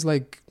thing is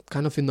like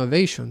kind of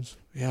innovations.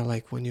 Yeah,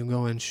 like when you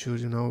go and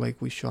shoot,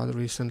 like we shot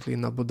recently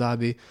in Abu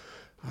Dhabi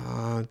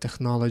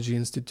Technology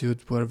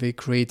Institute, where they're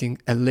creating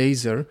a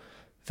laser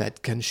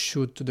that can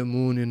shoot to the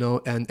moon,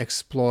 and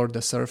explore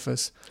the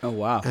surface. Oh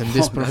wow! And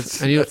this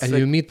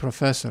you meet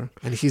professor,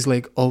 and he's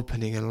like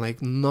opening and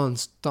like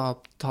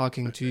non-stop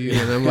talking to you,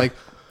 and I'm like,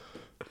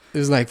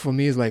 it's like for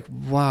me, it's like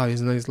wow,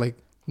 it's like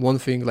one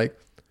thing, like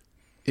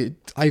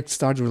I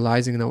start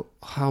realizing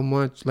how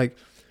much like.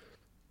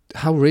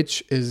 How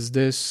rich is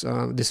this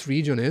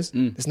region is?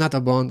 It's not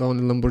about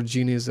only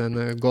Lamborghinis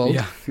and gold.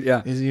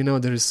 Yeah.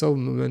 There is so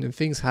many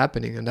things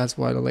happening, and that's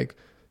why like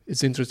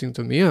it's interesting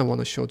to me. I want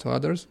to show to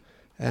others,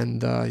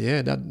 and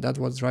that's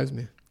what drives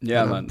me.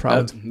 Yeah, man. I'm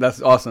proud. That's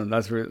awesome.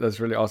 That's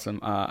really awesome.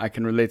 I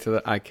can relate to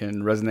that. I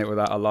can resonate with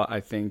that a lot. I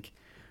think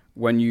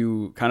when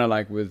you kind of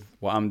like with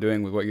what I'm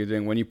doing, with what you're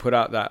doing, when you put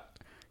out that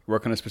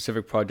work on a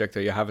specific project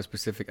or you have a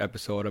specific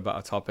episode about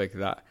a topic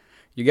that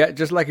you get,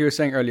 just like you were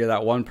saying earlier,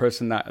 that one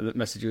person that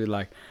messaged you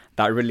like,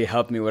 that really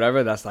helped me,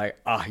 whatever, that's like,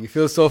 you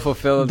feel so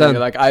fulfilled. And you're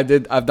like,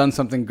 I've done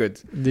something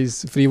good.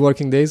 These 3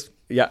 working days?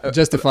 Yeah.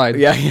 Justified.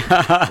 Yeah.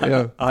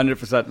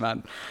 100%,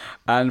 man.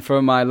 And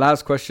for my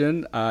last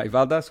question,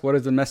 Ivaldis, what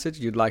is the message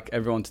you'd like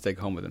everyone to take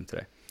home with them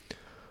today?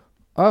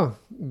 Oh,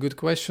 good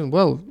question.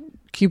 Well,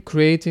 keep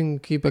creating,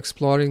 keep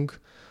exploring.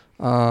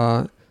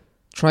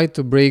 Try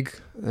to break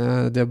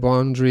the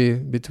boundary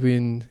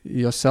between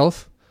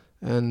yourself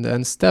and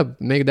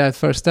make that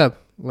first step.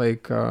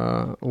 Like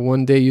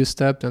one day you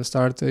stepped and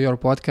start your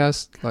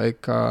podcast,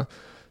 like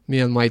me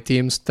and my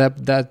team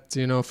stepped that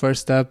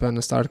first step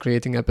and start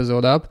creating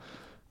episode up.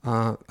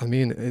 I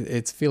mean,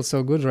 it feels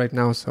so good right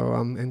now, so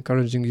I'm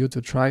encouraging you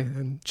to try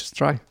and just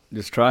try.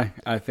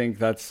 I think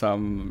that's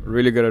some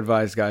really good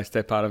advice, guys.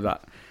 Step out of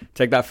that,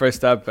 take that first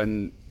step,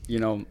 and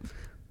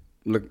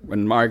look,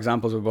 in our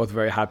examples, we're both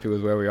very happy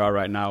with where we are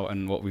right now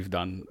and what we've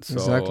done. So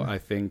Exactly. I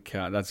think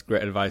that's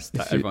great advice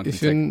that everyone can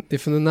take.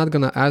 If you're not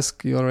gonna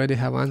ask, you already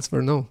have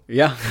answer no.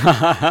 Yeah.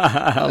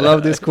 I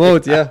love this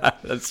quote. Yeah.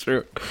 That's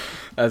true.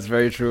 That's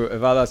very true.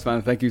 Evalas,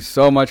 man, thank you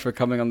so much for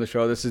coming on the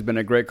show. This has been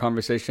a great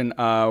conversation.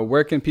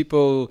 Where can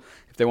people,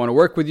 if they want to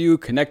work with you,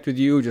 connect with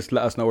you, just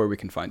let us know where we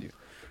can find you.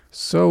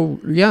 So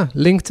yeah,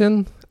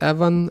 LinkedIn,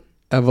 Evan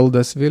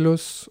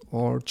Evaldasvilus,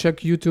 or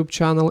check YouTube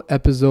channel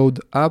Episode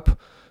Up.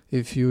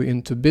 If you're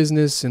into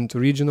business, into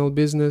regional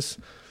business,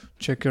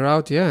 check her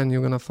out. Yeah, and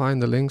you're gonna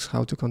find the links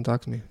how to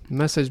contact me.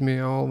 Message me.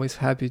 I'm always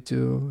happy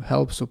to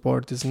help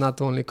support. It's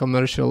not only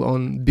commercial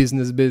on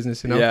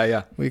business, you know.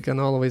 Yeah. We can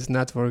always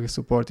network,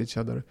 support each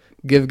other.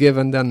 Give,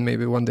 and then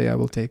maybe one day I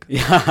will take.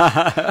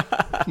 Yeah.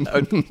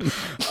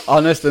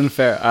 Honest and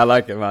fair. I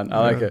like it, man. I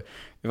like it.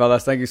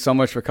 Evalas, thank you so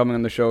much for coming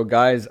on the show.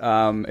 Guys,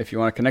 if you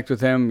want to connect with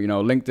him,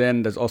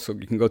 LinkedIn, there's also,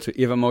 you can go to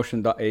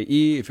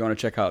evamotion.ae if you want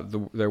to check out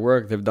their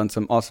work. They've done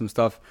some awesome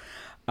stuff.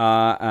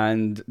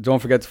 And don't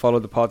forget to follow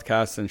the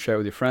podcast and share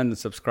with your friends and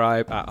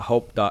subscribe at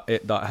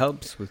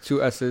hope.it.helps with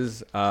 2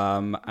 S's.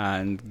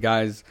 And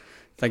guys,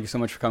 thank you so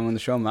much for coming on the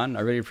show, man. I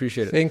really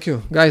appreciate it. Thank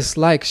you. Guys,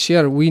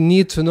 share. We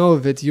need to know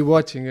that you're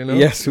watching,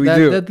 Yes, we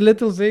do. That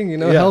little thing,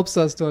 helps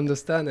us to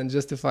understand and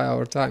justify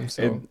our time.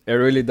 So It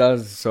really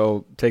does.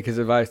 So take his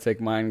advice, take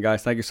mine.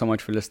 Guys, thank you so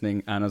much for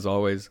listening. And as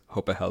always,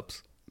 hope it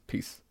helps.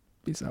 Peace.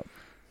 Peace out.